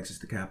 Lack of access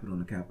to capital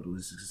in a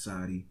capitalistic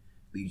society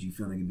leaves you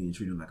feeling and being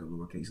treated like a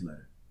lowercase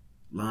letter.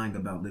 Lying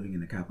about living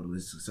in a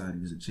capitalistic society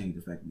doesn't change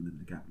the fact that we live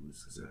in a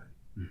capitalistic society.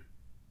 Mm-hmm.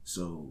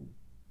 So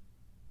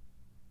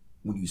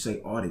when you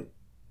say audit,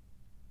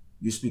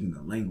 you're speaking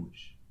a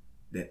language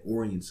that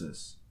orients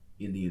us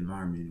in the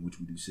environment in which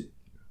we do sit.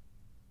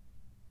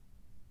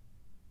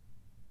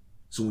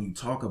 So when you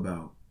talk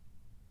about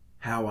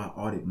how I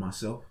audit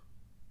myself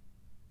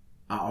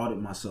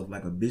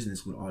like a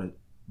business would audit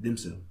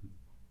themselves.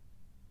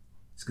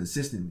 It's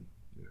consistently.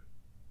 Yeah.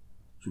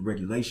 It's with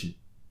regulation.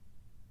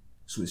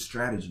 It's with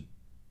strategy.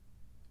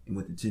 And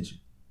with intention.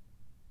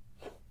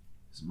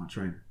 This is my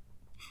trainer.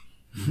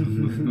 That's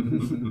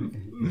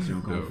where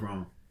I'm coming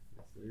from.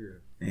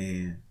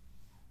 And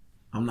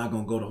I'm not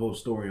going to go the whole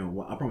story on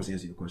what I promise to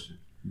answer your question.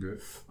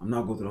 Good. I'm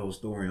not going to go through the whole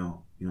story on,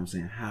 you know what I'm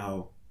saying,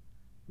 how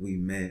we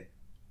met.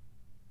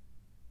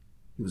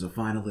 He was a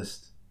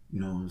finalist,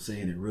 you know what I'm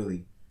saying, and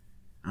really,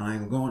 I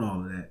ain't gonna go on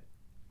all of that.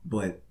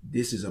 But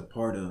this is a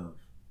part of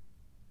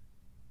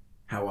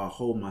how I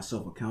hold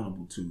myself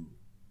accountable to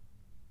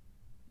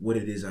what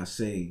it is I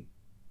say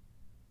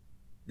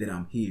that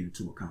I'm here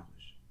to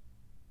accomplish,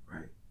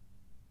 right?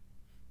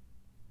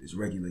 There's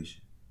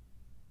regulation.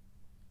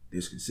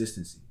 There's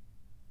consistency.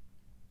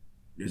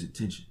 There's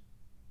intention.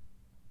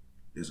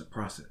 There's a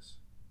process,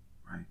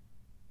 right?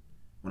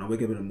 When I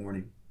wake up in the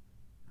morning,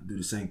 I do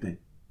the same thing.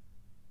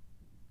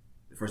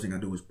 The first thing I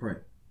do is pray.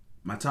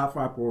 My top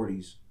 5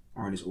 priorities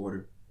are in this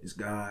order. It's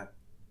God,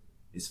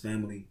 it's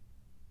family,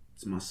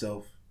 it's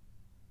myself,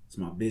 it's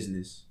my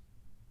business,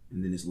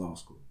 and then it's law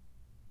school.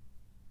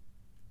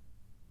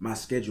 My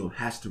schedule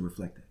has to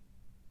reflect that.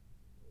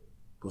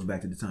 Goes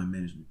back to the time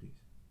management piece.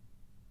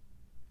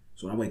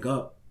 So when I wake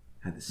up,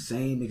 I have the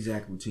same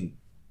exact routine.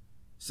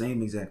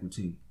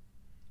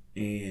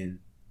 And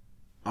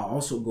I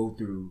also go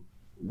through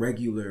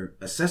regular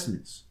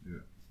assessments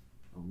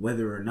of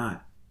whether or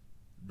not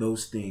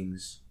those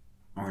things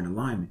are in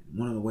alignment.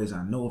 One of the ways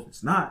I know if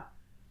it's not,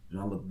 and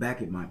I look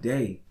back at my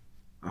day,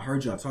 I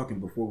heard y'all talking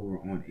before we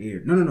were on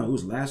air. No, it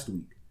was last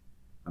week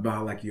about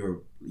how like it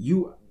was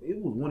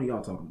one of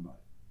y'all talking about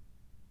it.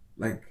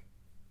 Like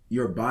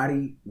your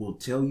body will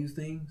tell you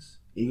things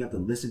and you have to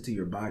listen to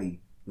your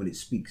body when it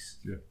speaks.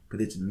 Yeah.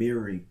 Because it's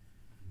mirroring.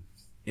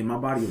 And my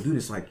body will do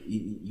this, like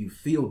you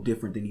feel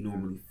different than you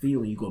normally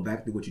feel and you go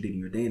back to what you did in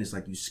your day and it's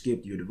like you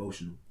skipped your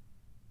devotional.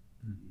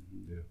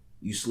 Mm-hmm. Yeah.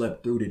 You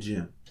slept through the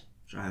gym,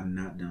 which I have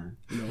not done.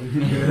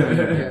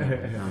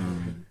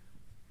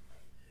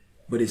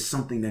 But it's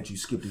something that you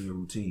skipped in your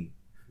routine.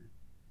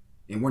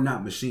 And we're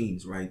not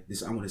machines, right?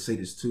 I want to say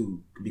this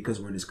too,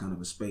 because we're in this kind of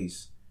a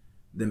space.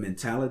 The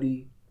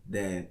mentality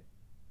that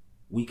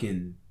we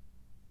can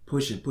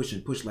push and push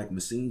and push like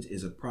machines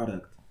is a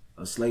product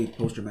of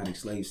post-traumatic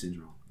slave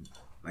syndrome.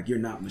 Like you're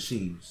not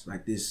machines.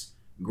 Like this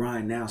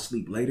grind now,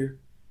 sleep later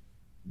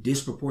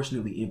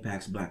disproportionately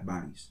impacts black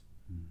bodies.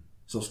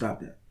 So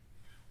stop that.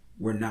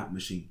 We're not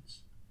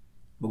machines.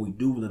 But we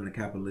do live in a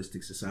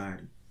capitalistic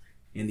society.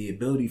 And the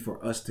ability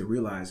for us to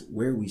realize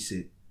where we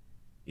sit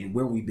and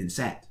where we've been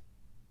sat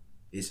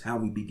is how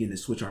we begin to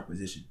switch our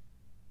position.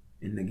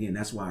 And again,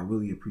 that's why I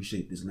really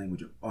appreciate this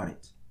language of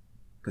audit.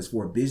 Because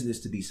for a business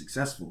to be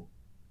successful,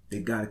 They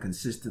got to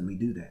consistently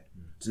do that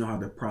to know how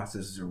their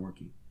processes are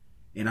working.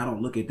 And I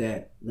don't look at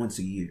that once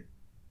a year.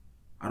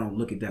 I don't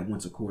look at that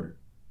once a quarter.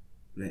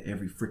 That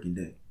every freaking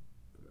day,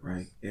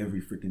 right?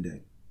 Every freaking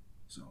day.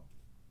 So,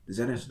 does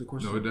that answer the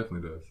question? No, it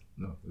definitely does.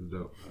 No, it's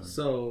dope.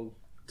 So,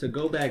 to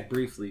go back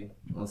briefly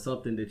on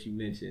something that you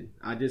mentioned,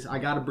 I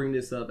got to bring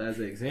this up as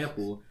an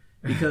example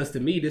because to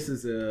me this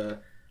is a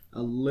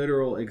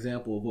literal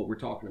example of what we're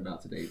talking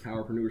about today,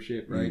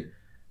 powerpreneurship, right?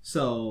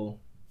 So,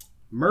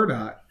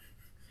 Murdoch,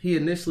 he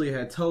initially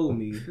had told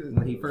me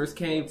when he first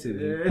came to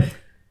me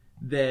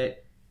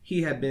that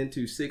he had been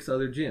to 6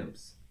 other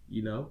gyms,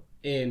 you know?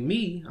 And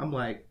me, I'm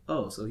like,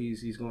 oh, so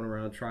he's going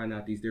around trying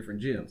out these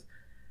different gyms.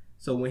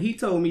 So when he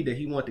told me that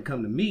he wanted to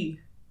come to me,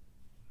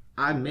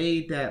 I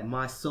made that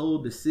my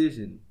sole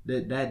decision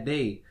that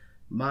day.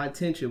 My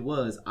intention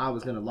was I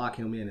was going to lock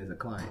him in as a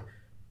client.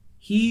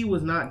 He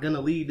was not going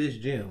to leave this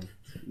gym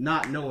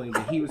not knowing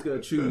that he was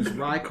going to choose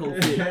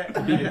Ryco Fit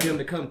to be the gym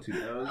to come to.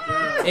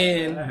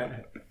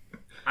 And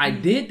I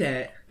did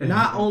that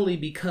not only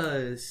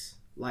because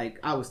like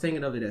I was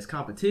thinking of it as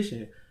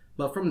competition,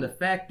 but from the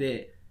fact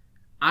that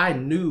I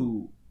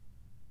knew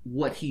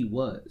what he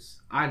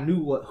was. I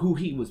knew who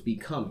he was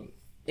becoming.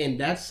 And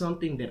that's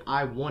something that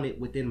I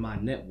wanted within my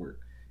network.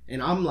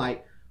 And I'm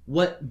like,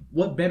 what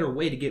better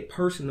way to get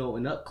personal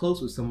and up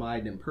close with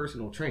somebody than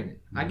personal training?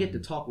 Mm-hmm. I get to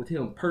talk with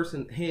him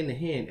hand to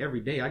hand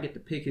every day. I get to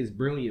pick his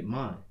brilliant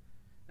mind.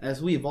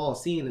 As we've all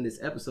seen in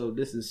this episode,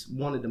 this is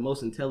one of the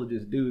most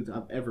intelligent dudes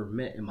I've ever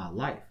met in my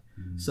life.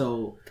 Mm-hmm.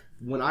 So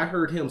when I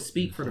heard him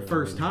speak for the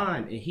first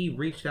time and he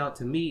reached out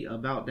to me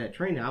about that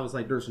training, I was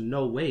like, there's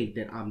no way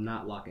that I'm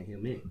not locking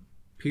him in,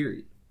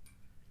 period.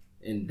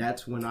 And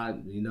that's when I,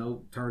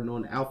 turned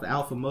on the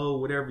alpha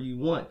mode, whatever you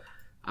want.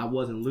 I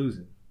wasn't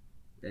losing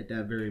at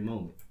that very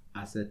moment.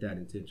 I set that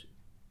intention.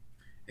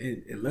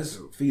 And let's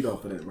feed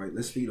off of that, right?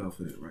 Let's feed off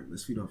of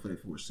that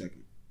for a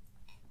second.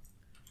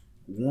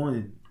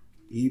 One,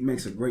 he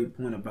makes a great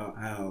point about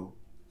how,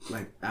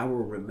 like,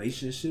 our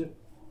relationship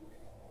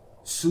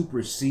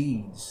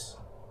supersedes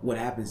what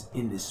happens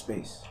in this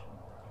space.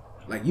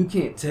 Like, you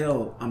can't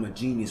tell I'm a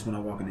genius when I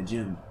walk in the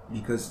gym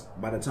because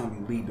by the time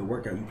you leave the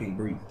workout, you can't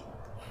breathe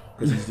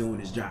because he's doing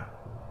his job.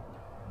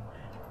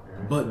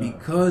 But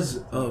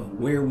because of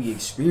where we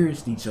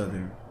experienced each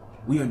other,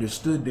 we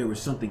understood there was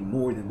something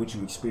more than what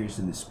you experienced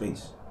in this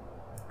space.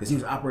 Because he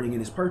was operating in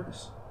his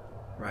purpose,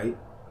 right?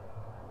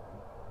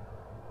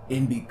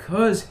 And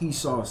because he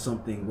saw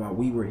something while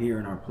we were here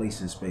in our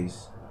place in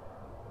space,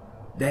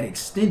 that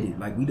extended,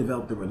 like we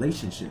developed a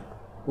relationship.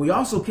 We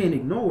also can't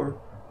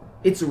ignore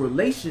it's a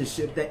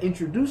relationship that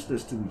introduced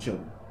us to each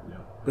other.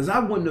 Because I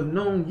wouldn't have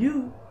known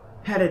you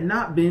had it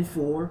not been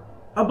for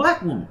a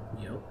black woman.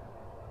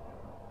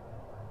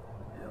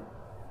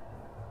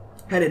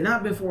 Had it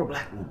not been for a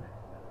black woman.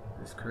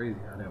 It's crazy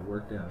how that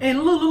worked out.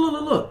 And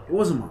look. It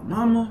wasn't my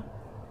mama.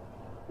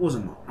 It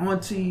wasn't my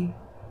auntie.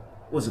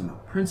 It wasn't my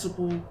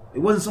principal. It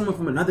wasn't someone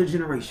from another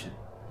generation.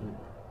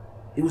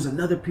 It was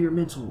another peer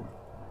mentor.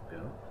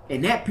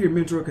 And that peer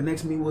mentor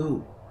connects me with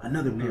who?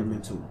 Another peer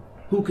mentor.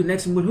 Who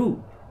connects me with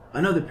who?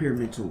 Another peer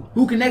mentor.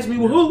 Who connects me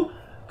with who?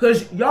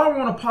 Because y'all were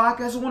on a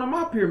podcast with one of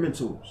my peer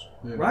mentors.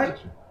 Right?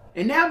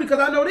 And now because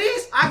I know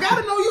these, I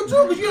gotta know you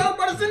too, because you're our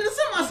brothers in the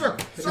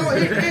semi-circle. So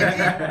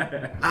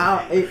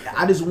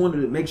I just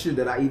wanted to make sure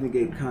that I even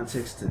gave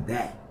context to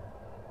that.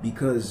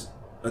 Because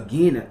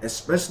again,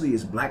 especially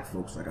as black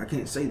folks, like I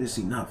can't say this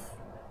enough.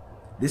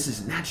 This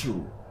is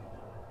natural.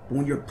 But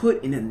when you're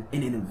put in an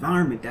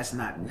environment that's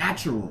not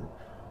natural,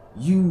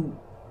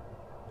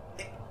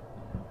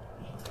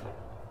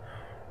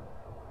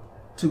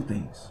 two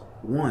things.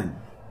 One,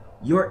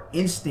 your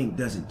instinct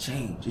doesn't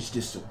change, it's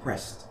just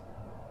suppressed.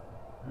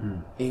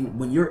 And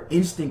when your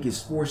instinct is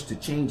forced to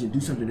change and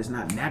do something that's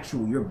not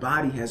natural, your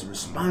body has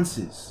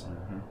responses.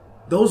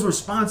 Those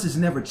responses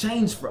never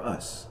change for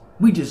us.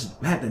 We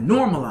just had to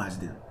normalize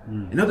them.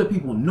 And other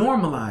people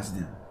normalize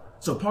them.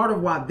 So part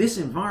of why this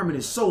environment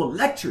is so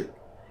electric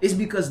is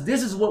because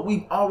this is what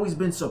we've always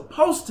been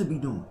supposed to be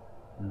doing.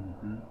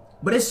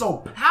 But it's so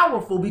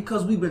powerful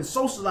because we've been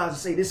socialized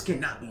to say this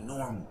cannot be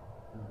normal.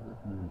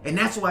 And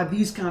that's why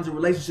these kinds of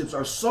relationships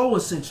are so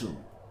essential.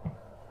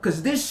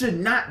 Because this should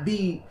not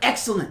be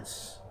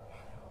excellence.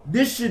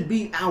 This should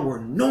be our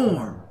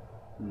norm.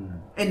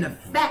 And the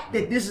fact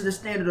that this is the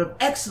standard of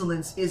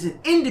excellence is an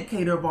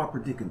indicator of our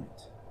predicament.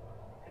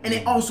 And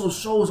it also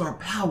shows our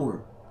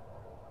power.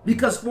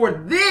 Because for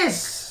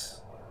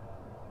this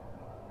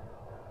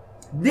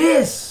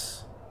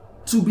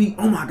to be,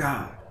 oh my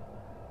God.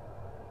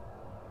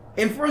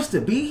 And for us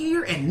to be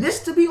here and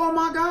this to be, oh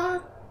my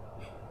God.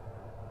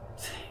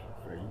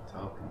 Are you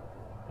talking?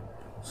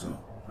 So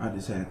I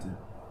just had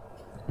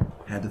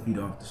Had to feed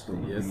off the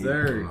story. Yes,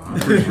 sir. I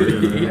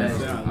appreciate it.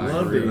 Yes, I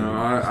love it. No,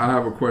 I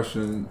have a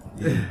question.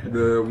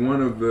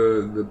 One of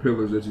the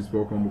pillars that you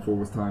spoke on before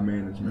was time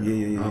management.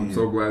 Yeah. I'm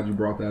so glad you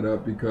brought that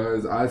up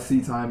because I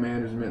see time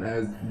management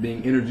as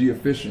being energy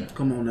efficient.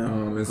 Come on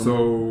now.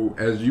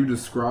 As you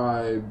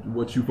described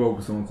what you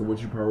focus on, so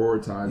what you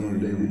prioritize on a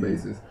daily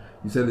basis,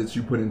 you said that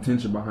you put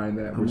intention behind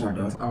that, which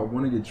I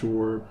want to get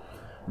your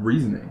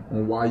reasoning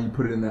on why you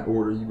put it in that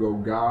order. You go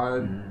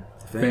God,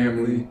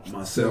 family,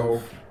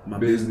 myself, my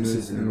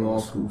business, and law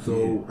school.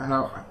 So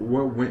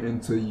what went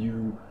into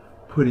you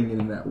putting it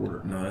in that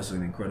order? No, that's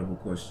an incredible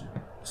question.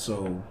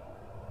 So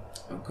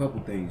a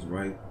couple things,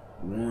 right?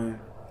 One,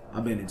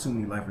 I've been in too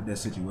many life or death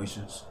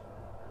situations.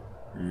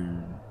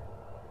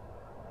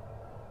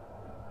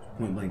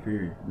 Point blank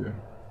period. Yeah.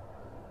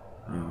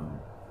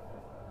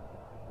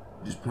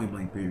 Just point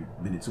blank period.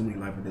 Been in too many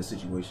life or death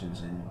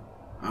situations, and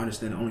I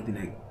understand the only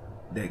thing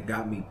that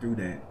got me through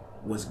that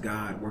was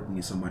God working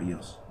in somebody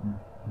else.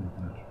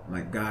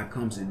 Like God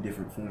comes in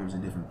different forms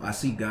and different. I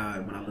see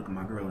God when I look at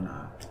my girl in the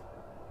eye.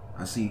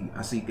 I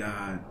see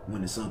God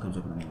when the sun comes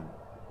up in the morning.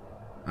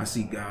 I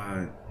see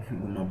God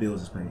when my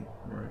bills is paid.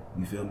 Right.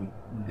 You feel me?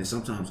 And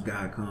sometimes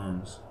God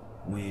comes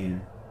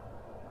when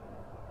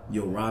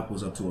your ride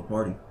pulls up to a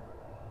party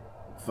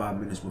 5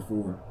 minutes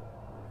before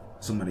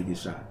somebody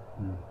gets shot.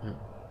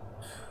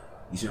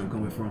 You see where I'm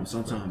coming from?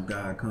 Sometimes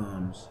God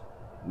comes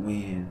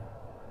when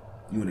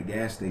you in a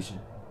gas station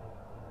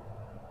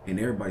and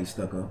everybody's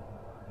stuck up,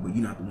 but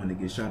you're not the one that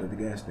gets shot at the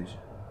gas station.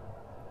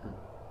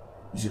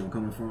 You see where I'm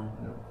coming from?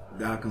 Yep.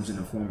 God comes in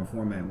a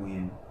format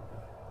when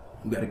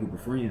you got a group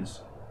of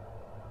friends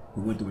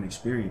who went through an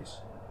experience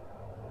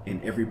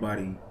and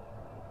everybody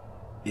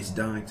is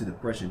dying to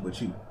depression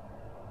but you.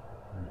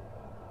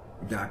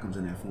 God comes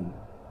in that form.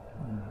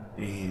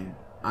 And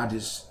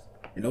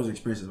and those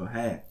experiences I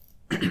had.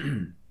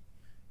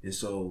 And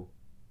so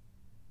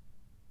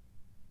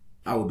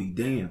I would be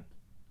damned,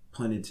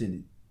 pun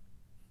intended,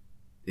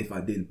 if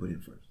I didn't put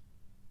him first.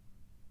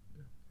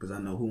 Because I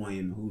know who I am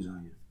and whose I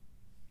am.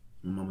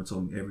 My mama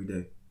told me every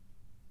day.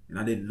 And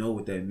I didn't know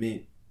what that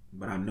meant,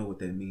 but I know what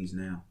that means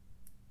now.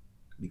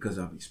 Because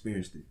I've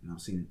experienced it and I've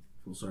seen it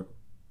full circle.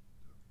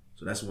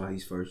 So that's why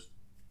he's first.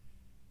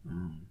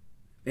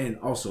 And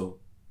also,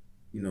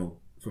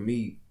 for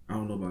me, I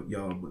don't know about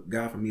y'all, but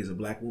God for me is a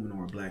black woman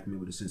or a black man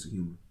with a sense of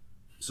humor.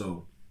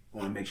 So I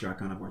want to make sure I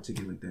kind of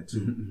articulate that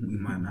too. We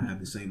might not have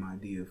the same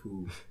idea of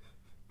who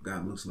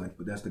God looks like,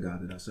 but that's the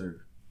God that I serve.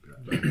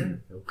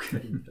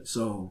 Okay.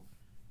 So,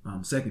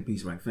 second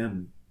piece, like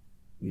family,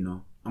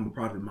 I'm a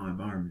product of my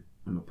environment.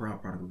 I'm a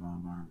proud product of my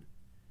environment.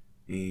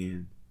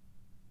 And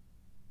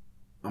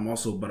I'm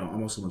also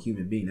a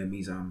human being. That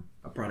means I'm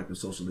a product of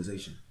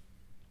socialization.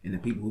 And the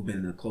people who've been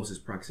in the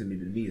closest proximity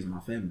to me is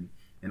my family.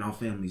 And our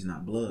family's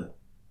not blood,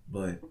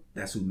 but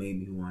that's who made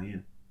me who I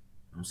am.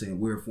 I'm saying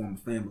we're a form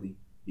of family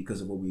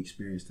because of what we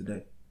experience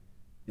today.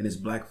 And as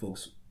black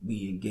folks,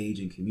 we engage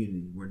in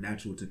community. We're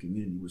natural to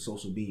community. We're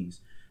social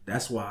beings.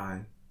 That's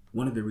why,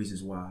 one of the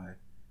reasons why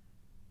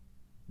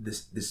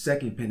the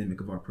second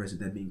pandemic of our present,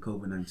 that being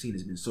COVID-19,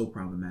 has been so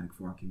problematic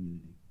for our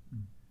community.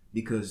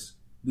 Because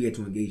we had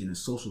to engage in a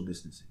social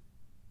distancing.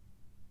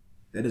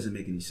 That doesn't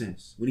make any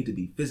sense. We need to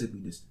be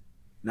physically distant,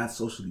 not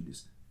socially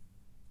distant.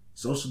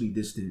 Socially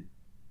distant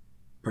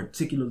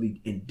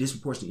particularly and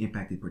disproportionately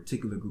impacted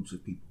particular groups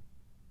of people.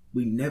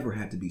 We never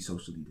had to be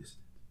socially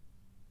distant.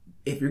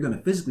 If you're going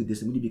to physically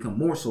distant, we need to become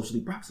more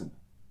socially proximal.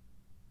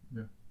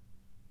 Yeah.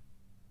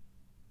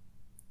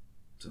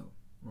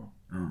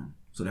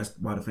 So that's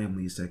why the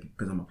family is second,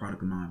 because I'm a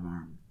product of my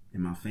environment,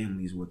 and my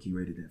family is what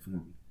curated that for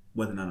me,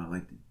 whether or not I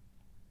liked it.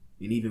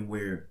 And even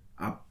where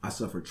I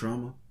suffered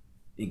trauma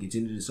and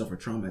continue to suffer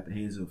trauma at the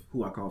hands of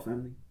who I call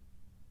family,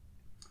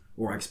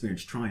 or I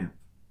experienced triumph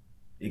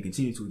and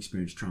continue to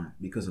experience triumph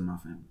because of my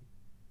family.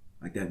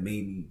 Like that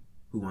made me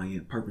who I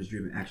am,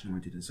 purpose-driven,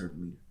 action-oriented, and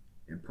servant leader,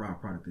 and proud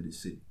product of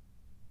this city.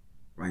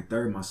 Right,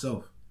 third,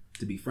 myself.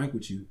 To be frank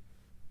with you,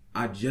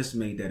 I just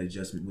made that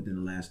adjustment within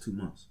the last 2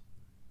 months.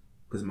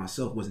 Because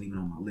myself wasn't even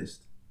on my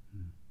list.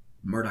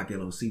 Murdoch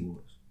LLC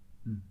was.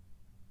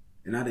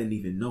 And I didn't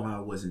even know how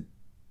I wasn't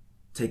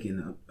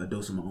taking a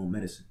dose of my own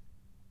medicine.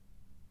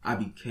 I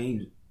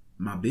became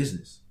my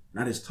business.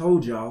 And I just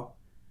told y'all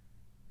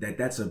that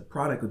that's a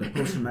product of the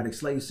post-traumatic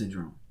slave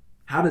syndrome.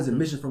 How does a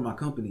mission from my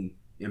company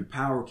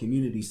empower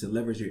communities to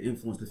leverage their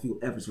influence to fuel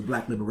efforts for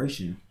black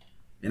liberation?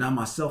 And I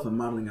myself am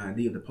modeling the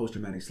idea of the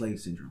post-traumatic slave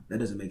syndrome. That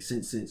doesn't make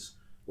sense.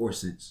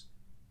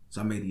 So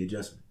I made the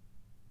adjustment.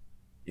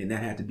 And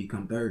that had to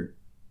become third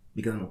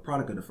because I'm a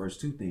product of the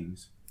first two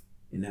things,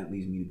 and that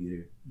leads me to be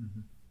there.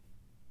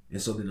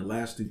 And so then the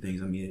last two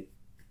things, I mean,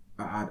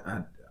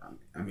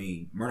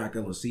 Murdoch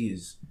LLC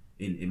is,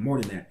 and more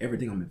than that,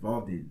 everything I'm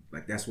involved in,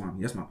 like that's my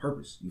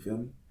purpose. You feel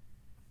me?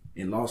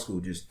 And law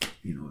school just,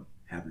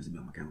 happens to be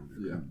on my calendar.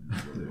 Yeah.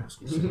 Law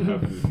school.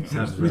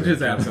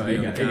 Just outside.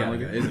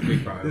 It's a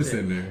big problem. It's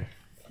in there.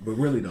 But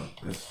really though,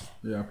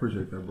 I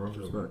appreciate that, bro.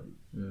 Respect.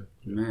 Yeah.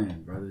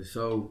 Man, brother.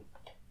 So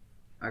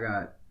I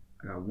got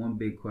one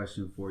big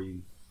question for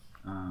you.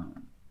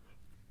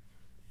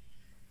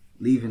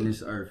 leaving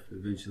this earth,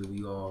 eventually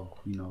we all,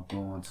 go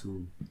on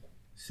to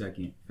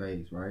second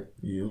phase, right?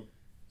 Yep.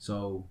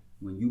 So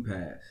when you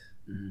pass,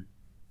 the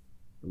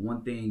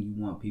one thing you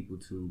want people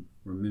to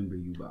remember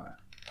you by,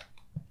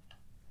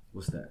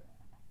 what's that?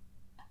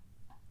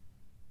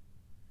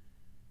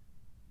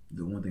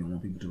 The one thing I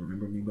want people to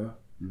remember me by?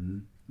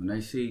 When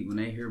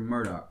they hear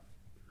Murdoch,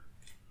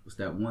 what's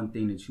that one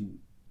thing that you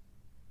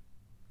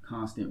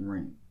constant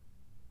ring?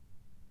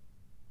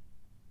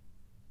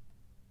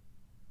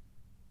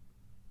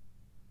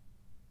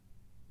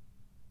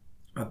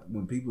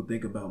 When people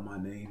think about my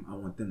name, I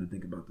want them to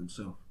think about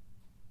themselves.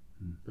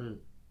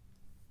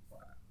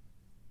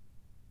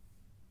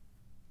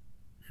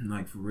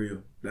 Like, for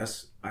real.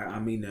 I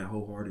mean that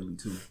wholeheartedly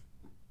too.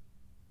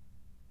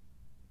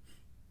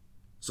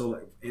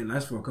 So, and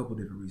that's for a couple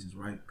different reasons,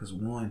 right? Because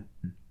one,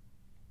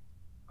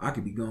 I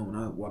could be gone when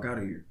I walk out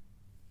of here.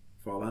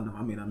 For all I know,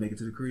 I may not make it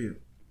to the crib.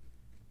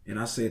 And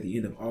I say at the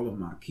end of all of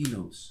my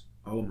keynotes,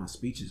 all of my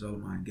speeches, all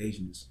of my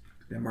engagements,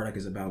 that Murdoch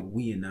is about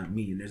we and not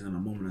me. And there's not a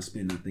moment I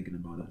spend not thinking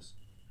about us.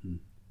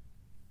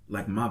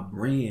 Like, my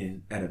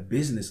brand at a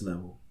business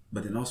level,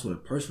 but then also at a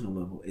personal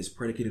level, is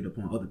predicated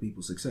upon other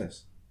people's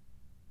success.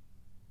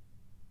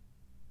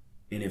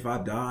 And if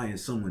I die and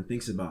someone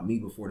thinks about me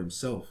before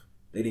themselves,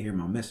 they didn't hear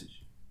my message.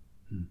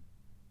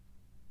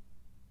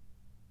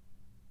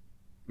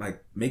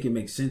 Like, make it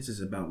make sense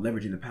is about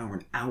leveraging the power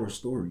in our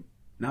story,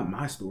 not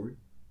my story.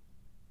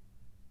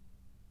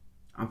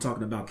 I'm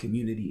talking about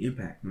community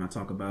impact when I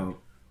talk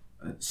about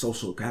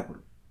social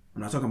capital.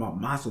 I'm not talking about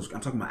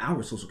I'm talking about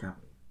our social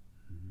capital.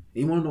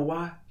 You want to know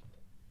why?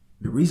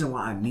 The reason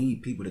why I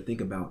need people to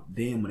think about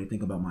them when they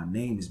think about my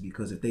name is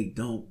because if they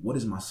don't, what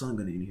is my son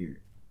going to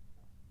inherit?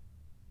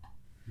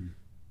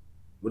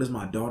 What is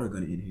my daughter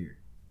going to inherit?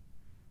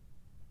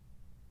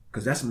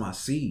 Because that's my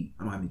seed.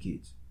 I don't have any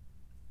kids.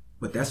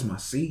 But that's my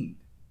seed.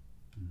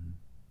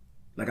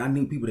 Like, I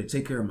need people to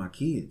take care of my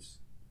kids.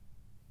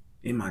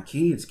 And my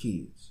kids'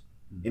 kids.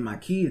 And my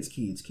kids'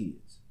 kids'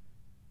 kids.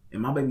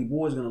 And my baby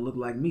boy is going to look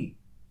like me.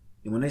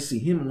 And when they see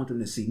him, I want them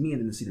to see me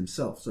and then to see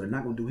themselves. So they're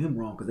not going to do him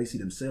wrong because they see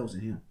themselves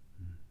in him.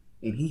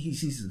 And he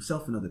sees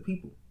himself in other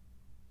people.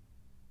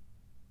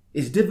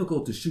 It's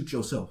difficult to shoot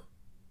yourself.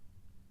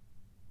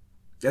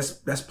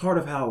 That's part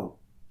of how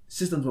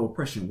systems of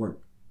oppression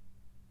work.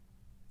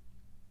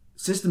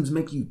 Systems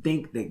make you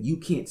think that you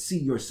can't see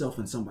yourself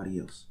in somebody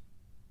else.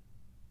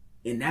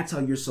 And that's how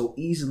you're so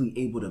easily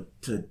able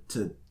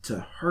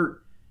to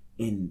hurt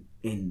and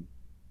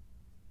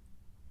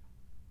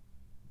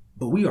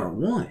but we are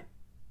one.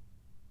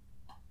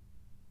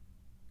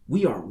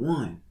 We are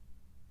one.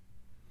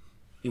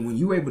 And when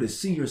you're able to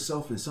see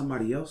yourself in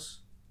somebody else,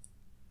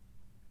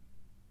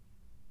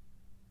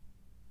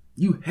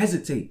 you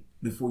hesitate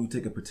before you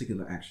take a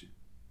particular action.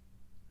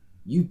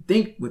 You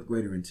think with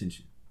greater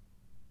intention.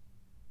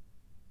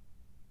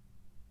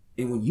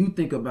 And when you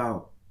think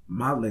about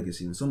my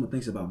legacy, when someone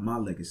thinks about my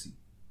legacy,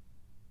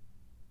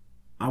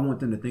 I want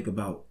them to think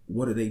about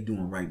what are they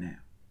doing right now?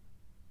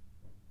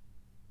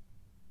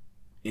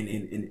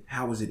 And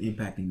how is it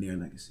impacting their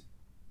legacy?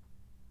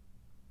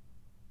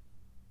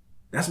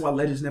 That's why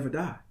legends never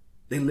die.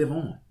 They live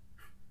on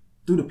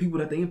through the people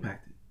that they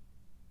impacted.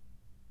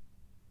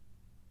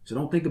 So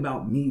don't think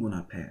about me when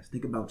I pass.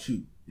 Think about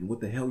you and what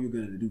the hell you're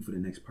going to do for the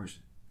next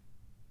person.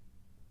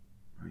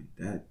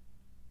 Right?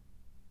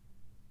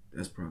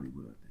 That's probably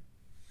what I think.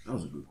 That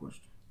was a good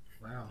question.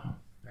 Wow.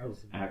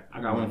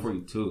 I got one for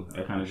you too.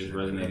 That kind of just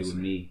resonated with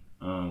me.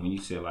 When you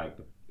said like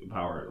the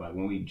power, like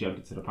when we jumped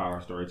into the power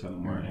of storytelling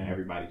more, and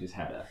everybody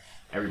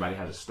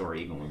has a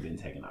story, even when we've been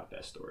taking out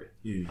that story.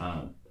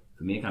 Yeah.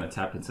 For me, it kind of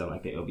tapped into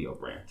like the LBO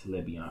brand, to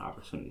live beyond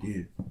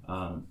opportunity.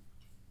 Yeah.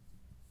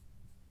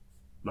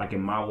 Like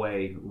in my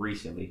way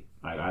recently,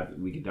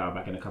 we could dive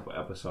back in a couple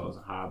episodes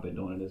on how I've been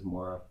doing this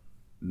more of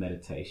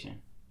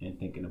meditation and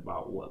thinking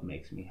about what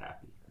makes me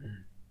happy.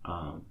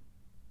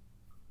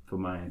 For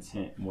my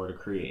intent more to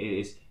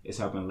create, it's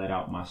helping let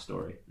out my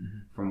story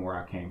from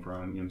where I came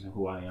from, you know what I'm saying,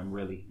 who I am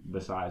really,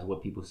 besides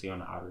what people see on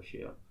the outer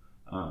shell.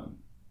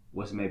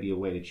 What's maybe a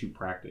way that you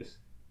practice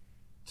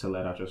to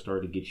let out your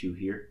story to get you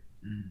here,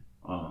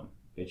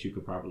 that you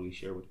could probably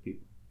share with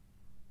people?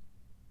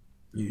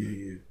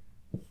 Yeah.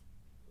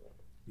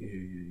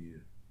 Yeah,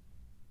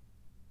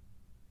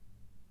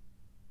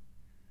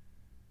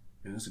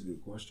 that's a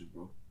good question,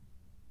 bro.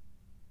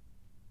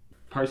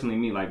 Personally,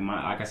 me, like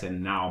I said,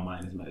 now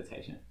mine is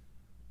meditation.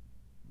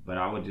 But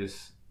I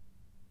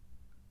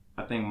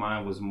think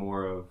mine was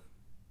more of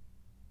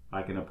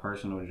like in a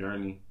personal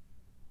journey.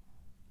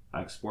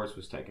 Like sports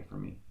was taken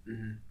from me.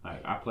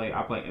 Like I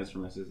play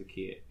instruments as a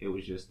kid. It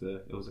was just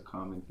it was a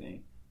common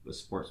thing. But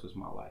sports was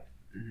my life.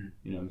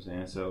 You know what I'm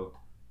saying? So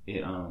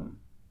it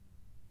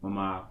when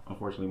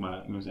unfortunately you know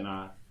what I'm saying,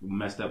 I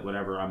messed up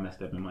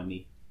in my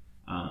knee.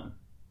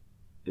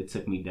 It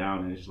took me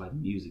down, and it's just like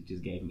music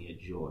just gave me a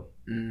joy.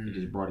 It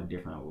just brought a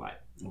different light.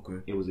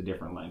 Okay. It was a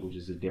different language,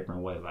 just a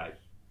different way. Like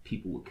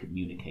people would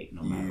communicate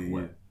no matter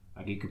what.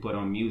 Like you could put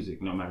on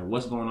music, no matter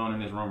what's going on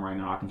in this room right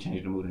now. I can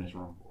change the mood in this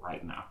room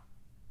right now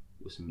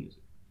with some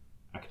music.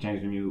 I can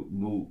change the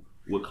mood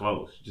with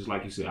clothes. Just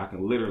like you said, I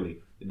can literally,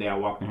 the day I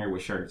walked in here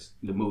with shirts,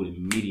 the mood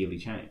immediately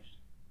changed.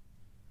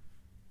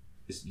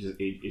 It's just,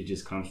 it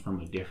just comes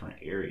from a different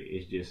area.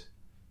 It's just,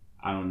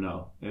 I don't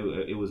know.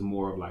 It was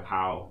more of like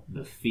how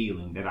the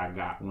feeling that I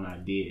got when I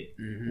did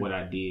what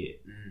I did.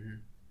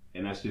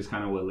 And that's just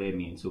kind of what led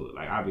me into it.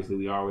 Like, obviously,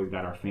 we always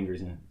got our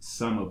fingers in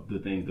some of the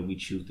things that we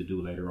choose to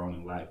do later on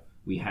in life.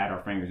 We had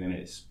our fingers in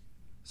it,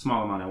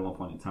 small amount at one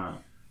point in time.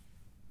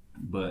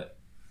 But,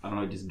 I don't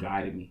know, it just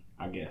guided me,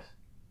 I guess.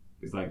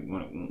 It's like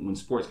when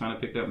sports kind of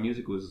picked up,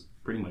 music was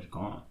pretty much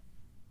gone.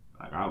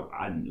 Like,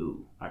 I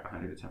knew, like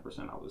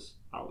 110% I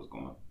was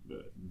going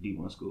to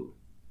D1 school.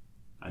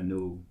 I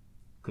knew,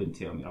 couldn't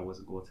tell me I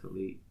wasn't going to the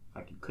league.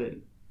 Like, you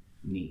couldn't.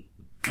 Me.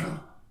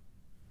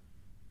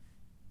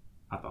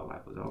 I thought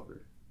life was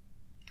over.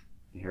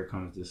 And here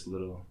comes this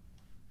little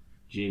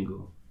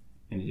jingle,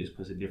 and it just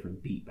puts a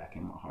different beat back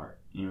in my heart.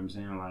 You know what I'm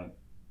saying? Like,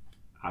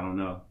 I don't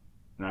know.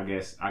 And I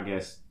guess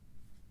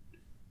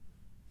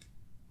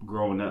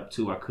growing up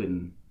too, I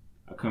couldn't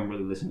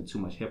really listen to too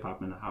much hip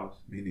hop in the house.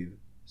 Me neither.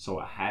 So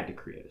I had to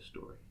create a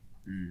story.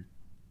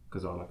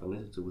 Because all I could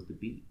listen to was the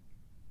beat.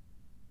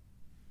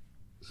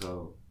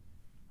 So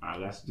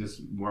that's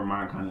just where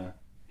mine kind of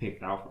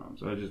picked out from.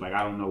 So it's just like,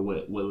 I don't know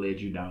what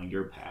led you down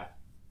your path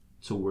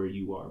to where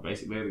you are,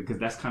 basically, because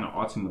that's kind of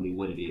ultimately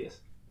what it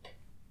is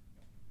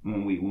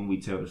when we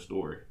tell the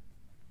story.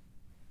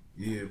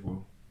 Yeah,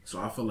 bro.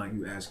 So I feel like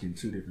you asking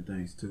two different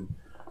things too.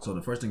 So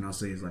the first thing I'll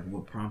say is like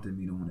what prompted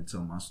me to want to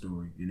tell my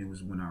story, and it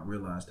was when I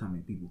realized how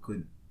many people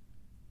couldn't.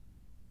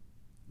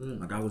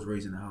 Like, I was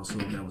raised in a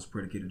household that was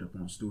predicated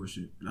upon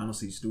stewardship, and I don't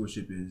see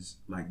stewardship as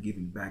like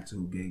giving back to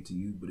who gave to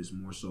you, but it's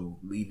more so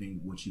leaving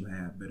what you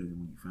have better than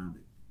when you found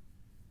it.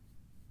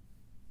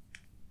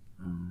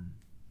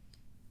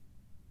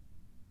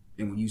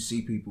 And when you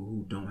see people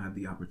who don't have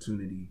the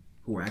opportunity,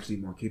 who are actually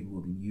more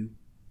capable than you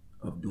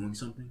of doing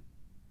something,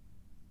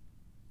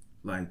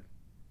 like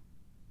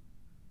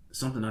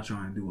something I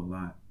try and do a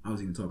lot, I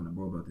was even talking to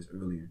bro about this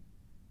earlier,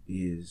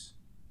 is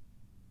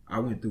I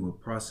went through a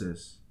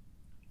process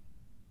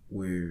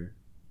where,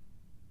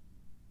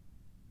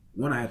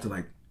 one, I had to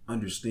like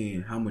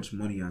understand how much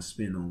money I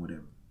spend on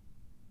whatever.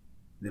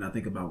 Then I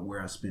think about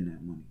where I spend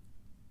that money.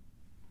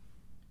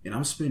 And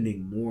I'm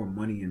spending more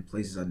money in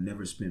places I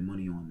never spent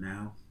money on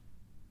now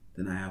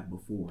than I have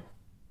before.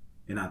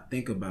 And I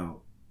think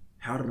about,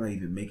 how did I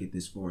even make it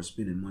this far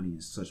spending money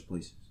in such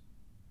places?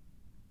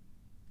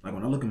 Like,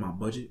 when I look at my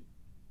budget,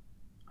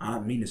 I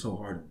mean this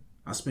wholeheartedly.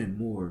 I spend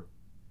more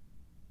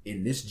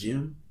in this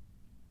gym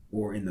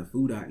or in the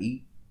food I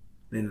eat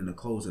than in the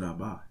clothes that I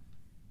buy.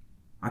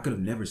 I could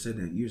have never said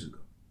that years ago.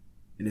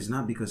 And it's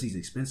not because he's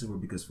expensive or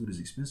because food is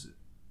expensive.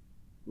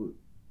 But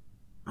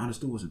I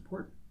understood what's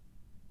important.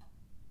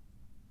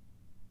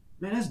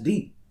 Man, that's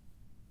deep.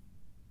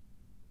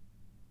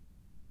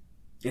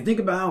 And think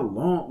about how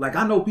long, like,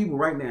 I know people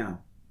right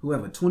now who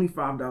have a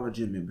 $25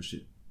 gym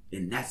membership,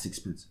 and that's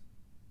expensive.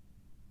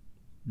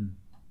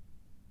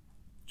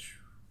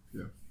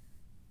 Yeah.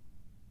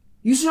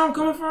 You see where I'm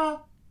coming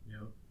from?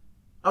 Yeah.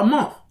 A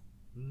month.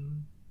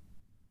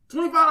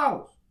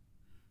 $25.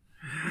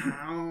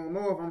 I don't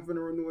know if I'm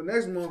finna renew it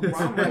next month, bro.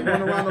 I might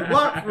run around the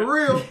block for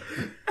real.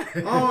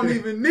 I don't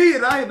even need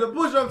it. I hit the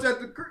push-ups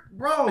at the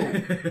bro.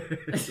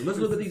 So let's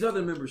look at these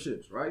other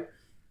memberships, right?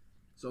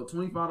 So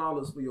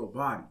 $25 for your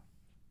body.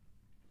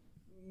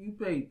 You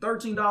pay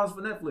 $13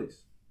 for Netflix.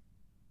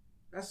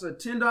 That's a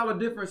 $10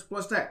 difference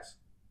plus tax.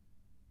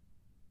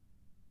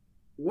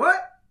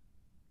 What?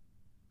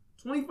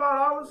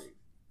 $25?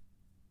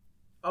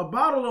 A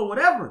bottle or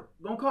whatever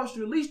gonna cost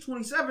you at least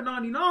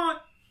 $27.99.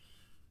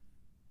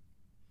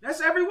 That's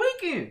every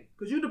weekend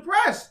because you're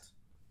depressed.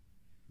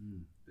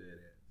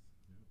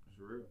 That's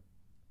real.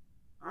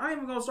 I ain't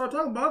even gonna start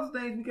talking about other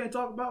things we can't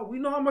talk about. We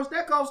know how much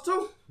that costs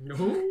too.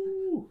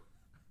 No.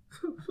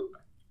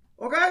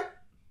 Okay?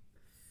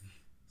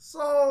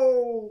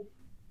 So,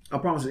 I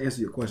promise to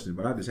answer your question,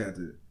 but I just had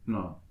to.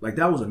 No. Like,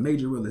 that was a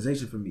major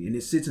realization for me, and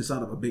it sits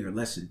inside of a bigger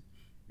lesson.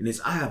 And it's,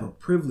 I have a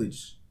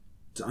privilege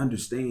to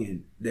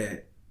understand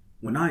that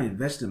when I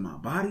invest in my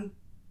body,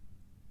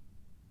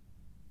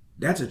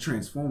 that's a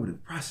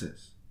transformative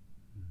process,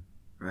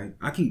 right?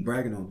 I keep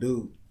bragging on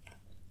dude,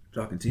 which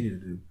I'll continue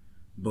to do,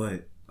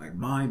 but like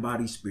mind,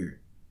 body, spirit,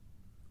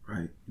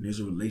 right? And there's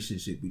a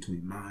relationship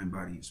between mind,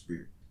 body, and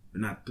spirit.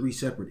 They're not three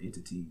separate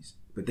entities,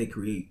 but they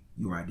create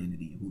your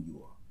identity and who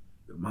you are.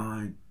 Your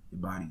mind, your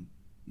body,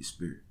 your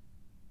spirit.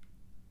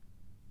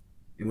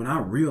 And when I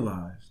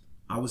realized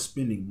I was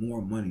spending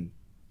more money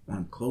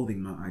on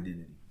clothing my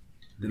identity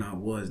than I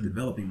was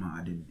developing my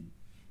identity,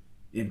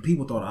 and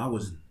people thought I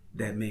was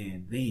that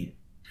man then,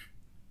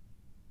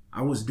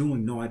 I was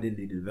doing no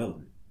identity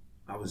development.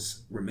 I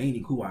was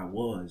remaining who I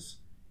was.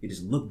 It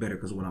just looked better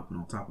because of what I put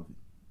on top of it.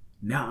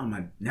 Now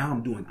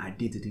I'm doing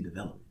identity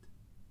development.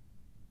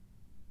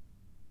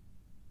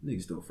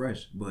 Niggas still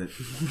fresh, but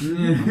I'm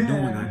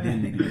doing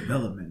identity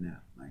development now,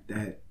 like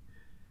that.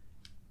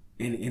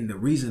 And the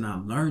reason I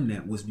learned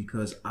that was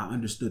because I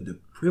understood the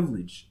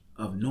privilege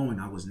of knowing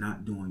I was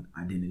not doing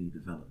identity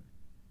development.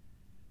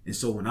 And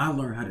so when I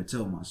learned how to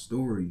tell my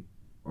story,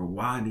 or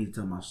why I needed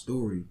to tell my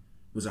story,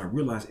 was I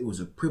realized it was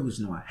a privilege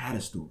to know I had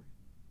a story.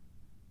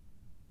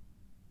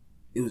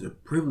 It was a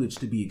privilege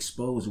to be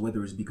exposed,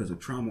 whether it's because of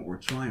trauma or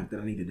triumph, that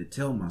I needed to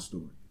tell my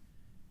story.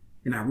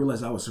 And I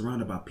realized I was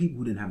surrounded by people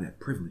who didn't have that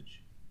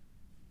privilege.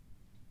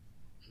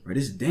 Right?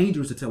 It's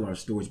dangerous to tell our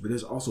stories, but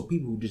there's also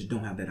people who just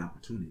don't have that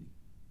opportunity.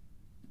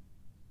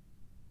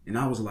 And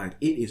I was like,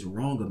 it is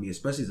wrong of me,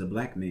 especially as a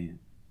black man,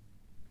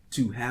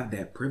 to have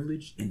that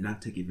privilege and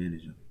not take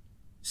advantage of it.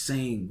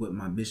 Saying what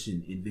my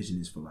mission and vision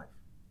is for life.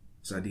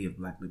 This idea of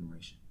black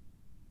liberation.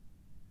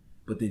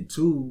 But then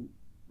two,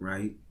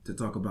 right, to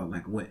talk about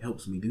like what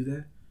helps me do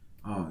that.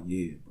 Oh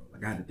yeah, bro.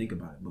 Like I had to think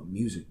about it. But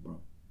music,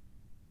 bro.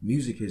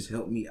 Music has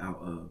helped me out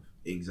of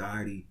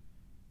anxiety.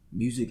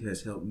 Music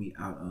has helped me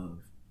out of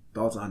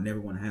thoughts I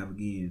never want to have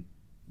again.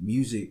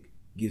 Music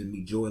gives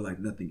me joy like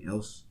nothing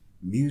else.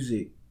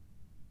 Music,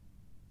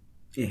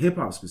 and hip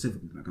hop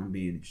specifically, like I'm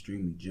being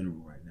extremely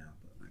general right now,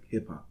 but like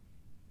hip hop,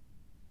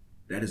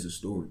 that is a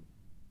story.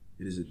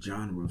 It is a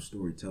genre of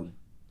storytelling.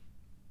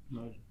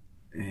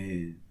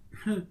 And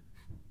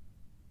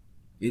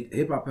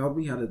hip hop helped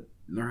me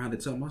learn how to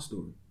tell my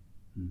story.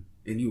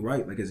 And you're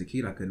right, like as a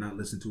kid, I could not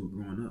listen to it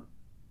growing up.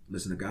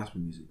 Listen to gospel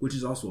music, which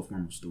is also a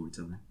form of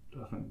storytelling.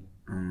 Definitely.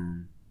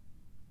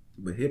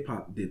 But hip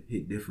hop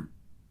hit different.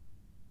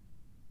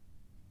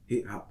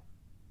 Hip hop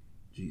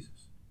hits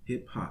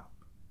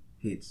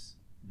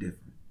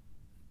different,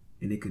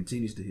 and it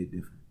continues to hit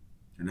different.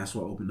 And that's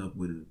why I opened up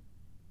with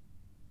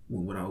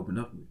what I opened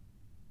up with,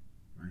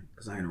 right?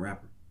 Because I ain't a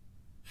rapper,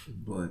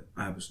 but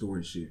I have a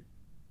story to share,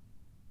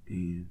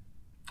 and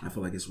I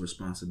feel like it's a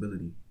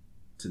responsibility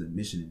to the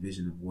mission and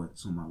vision of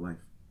what's on my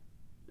life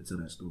to tell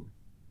that story.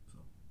 So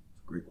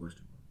it's a great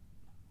question, bro.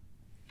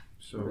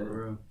 So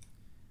for real,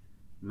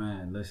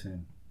 man,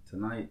 listen,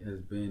 tonight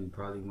has been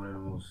probably one of the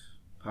most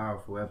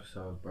powerful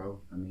episodes,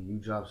 bro. I mean, you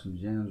dropped some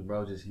gems,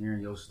 bro. Just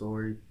hearing your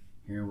story,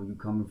 hearing where you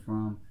coming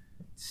from,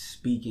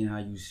 speaking how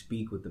you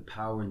speak with the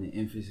power and the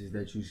emphasis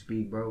that you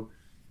speak, bro,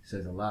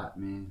 says a lot,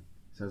 man.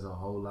 Says a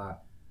whole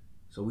lot.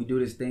 So we do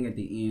this thing at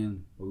the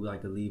end where we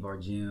like to leave our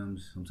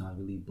gems. Sometimes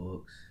we leave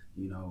books,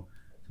 you know.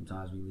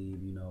 Sometimes we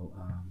leave, you know,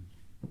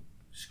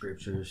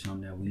 scripture,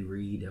 something that we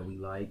read that we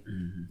like,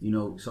 you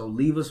know. So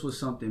leave us with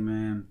something,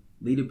 man.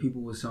 Leave the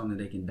people with something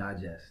that they can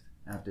digest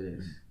after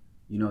this,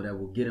 you know, that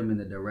will get them in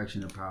the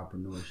direction of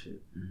powerpreneurship,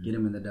 get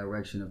them in the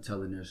direction of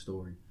telling their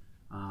story.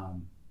 Yeah,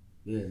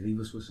 leave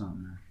us with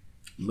something, man.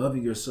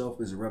 Loving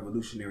yourself is a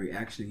revolutionary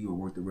action, and you are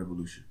worth the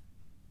revolution.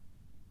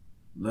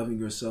 Loving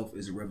yourself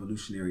is a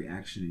revolutionary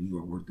action, and you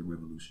are worth the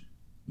revolution.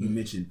 You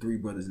mentioned three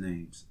brothers'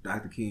 names: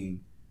 Dr.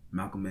 King,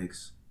 Malcolm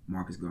X,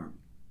 Marcus Garvey.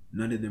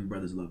 None of them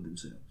brothers loved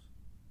themselves.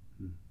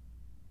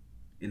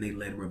 And they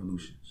led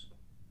revolutions.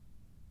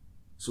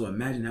 So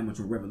imagine how much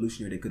more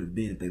revolutionary they could have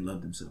been if they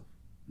loved themselves.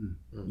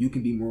 You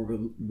can be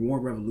more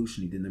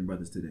revolutionary than them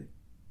brothers today,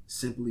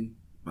 simply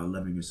by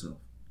loving yourself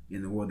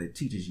in the world that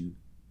teaches you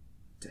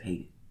to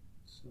hate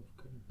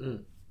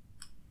it.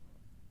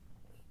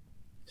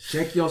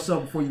 Check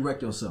yourself before you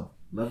wreck yourself.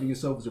 Loving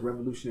yourself is a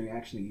revolutionary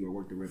action, and you are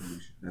worth the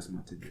revolution. That's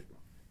my tidbit, bro.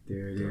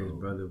 There it is,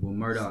 brother. Well,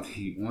 Murdoch,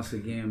 once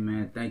again,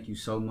 man, thank you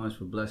so much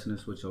for blessing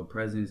us with your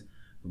presence,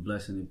 for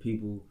blessing the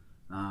people.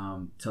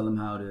 Tell them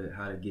how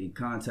to get in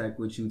contact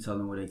with you. Tell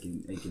them where they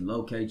can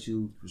locate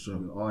you. For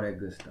sure. All that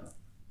good stuff.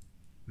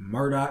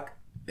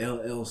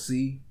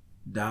 MurdochLLC.org.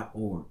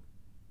 All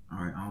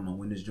right, I don't know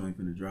when this joint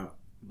finna drop,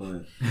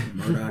 but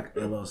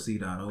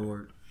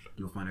MurdochLLC.org.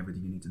 You'll find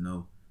everything you need to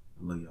know.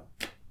 I love y'all.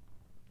 Yes,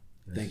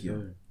 Thank you.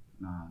 Sir.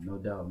 Nah, no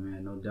doubt,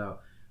 man, no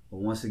doubt. But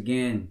once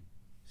again,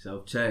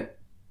 self-check.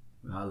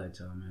 We'll holler at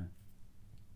y'all, man.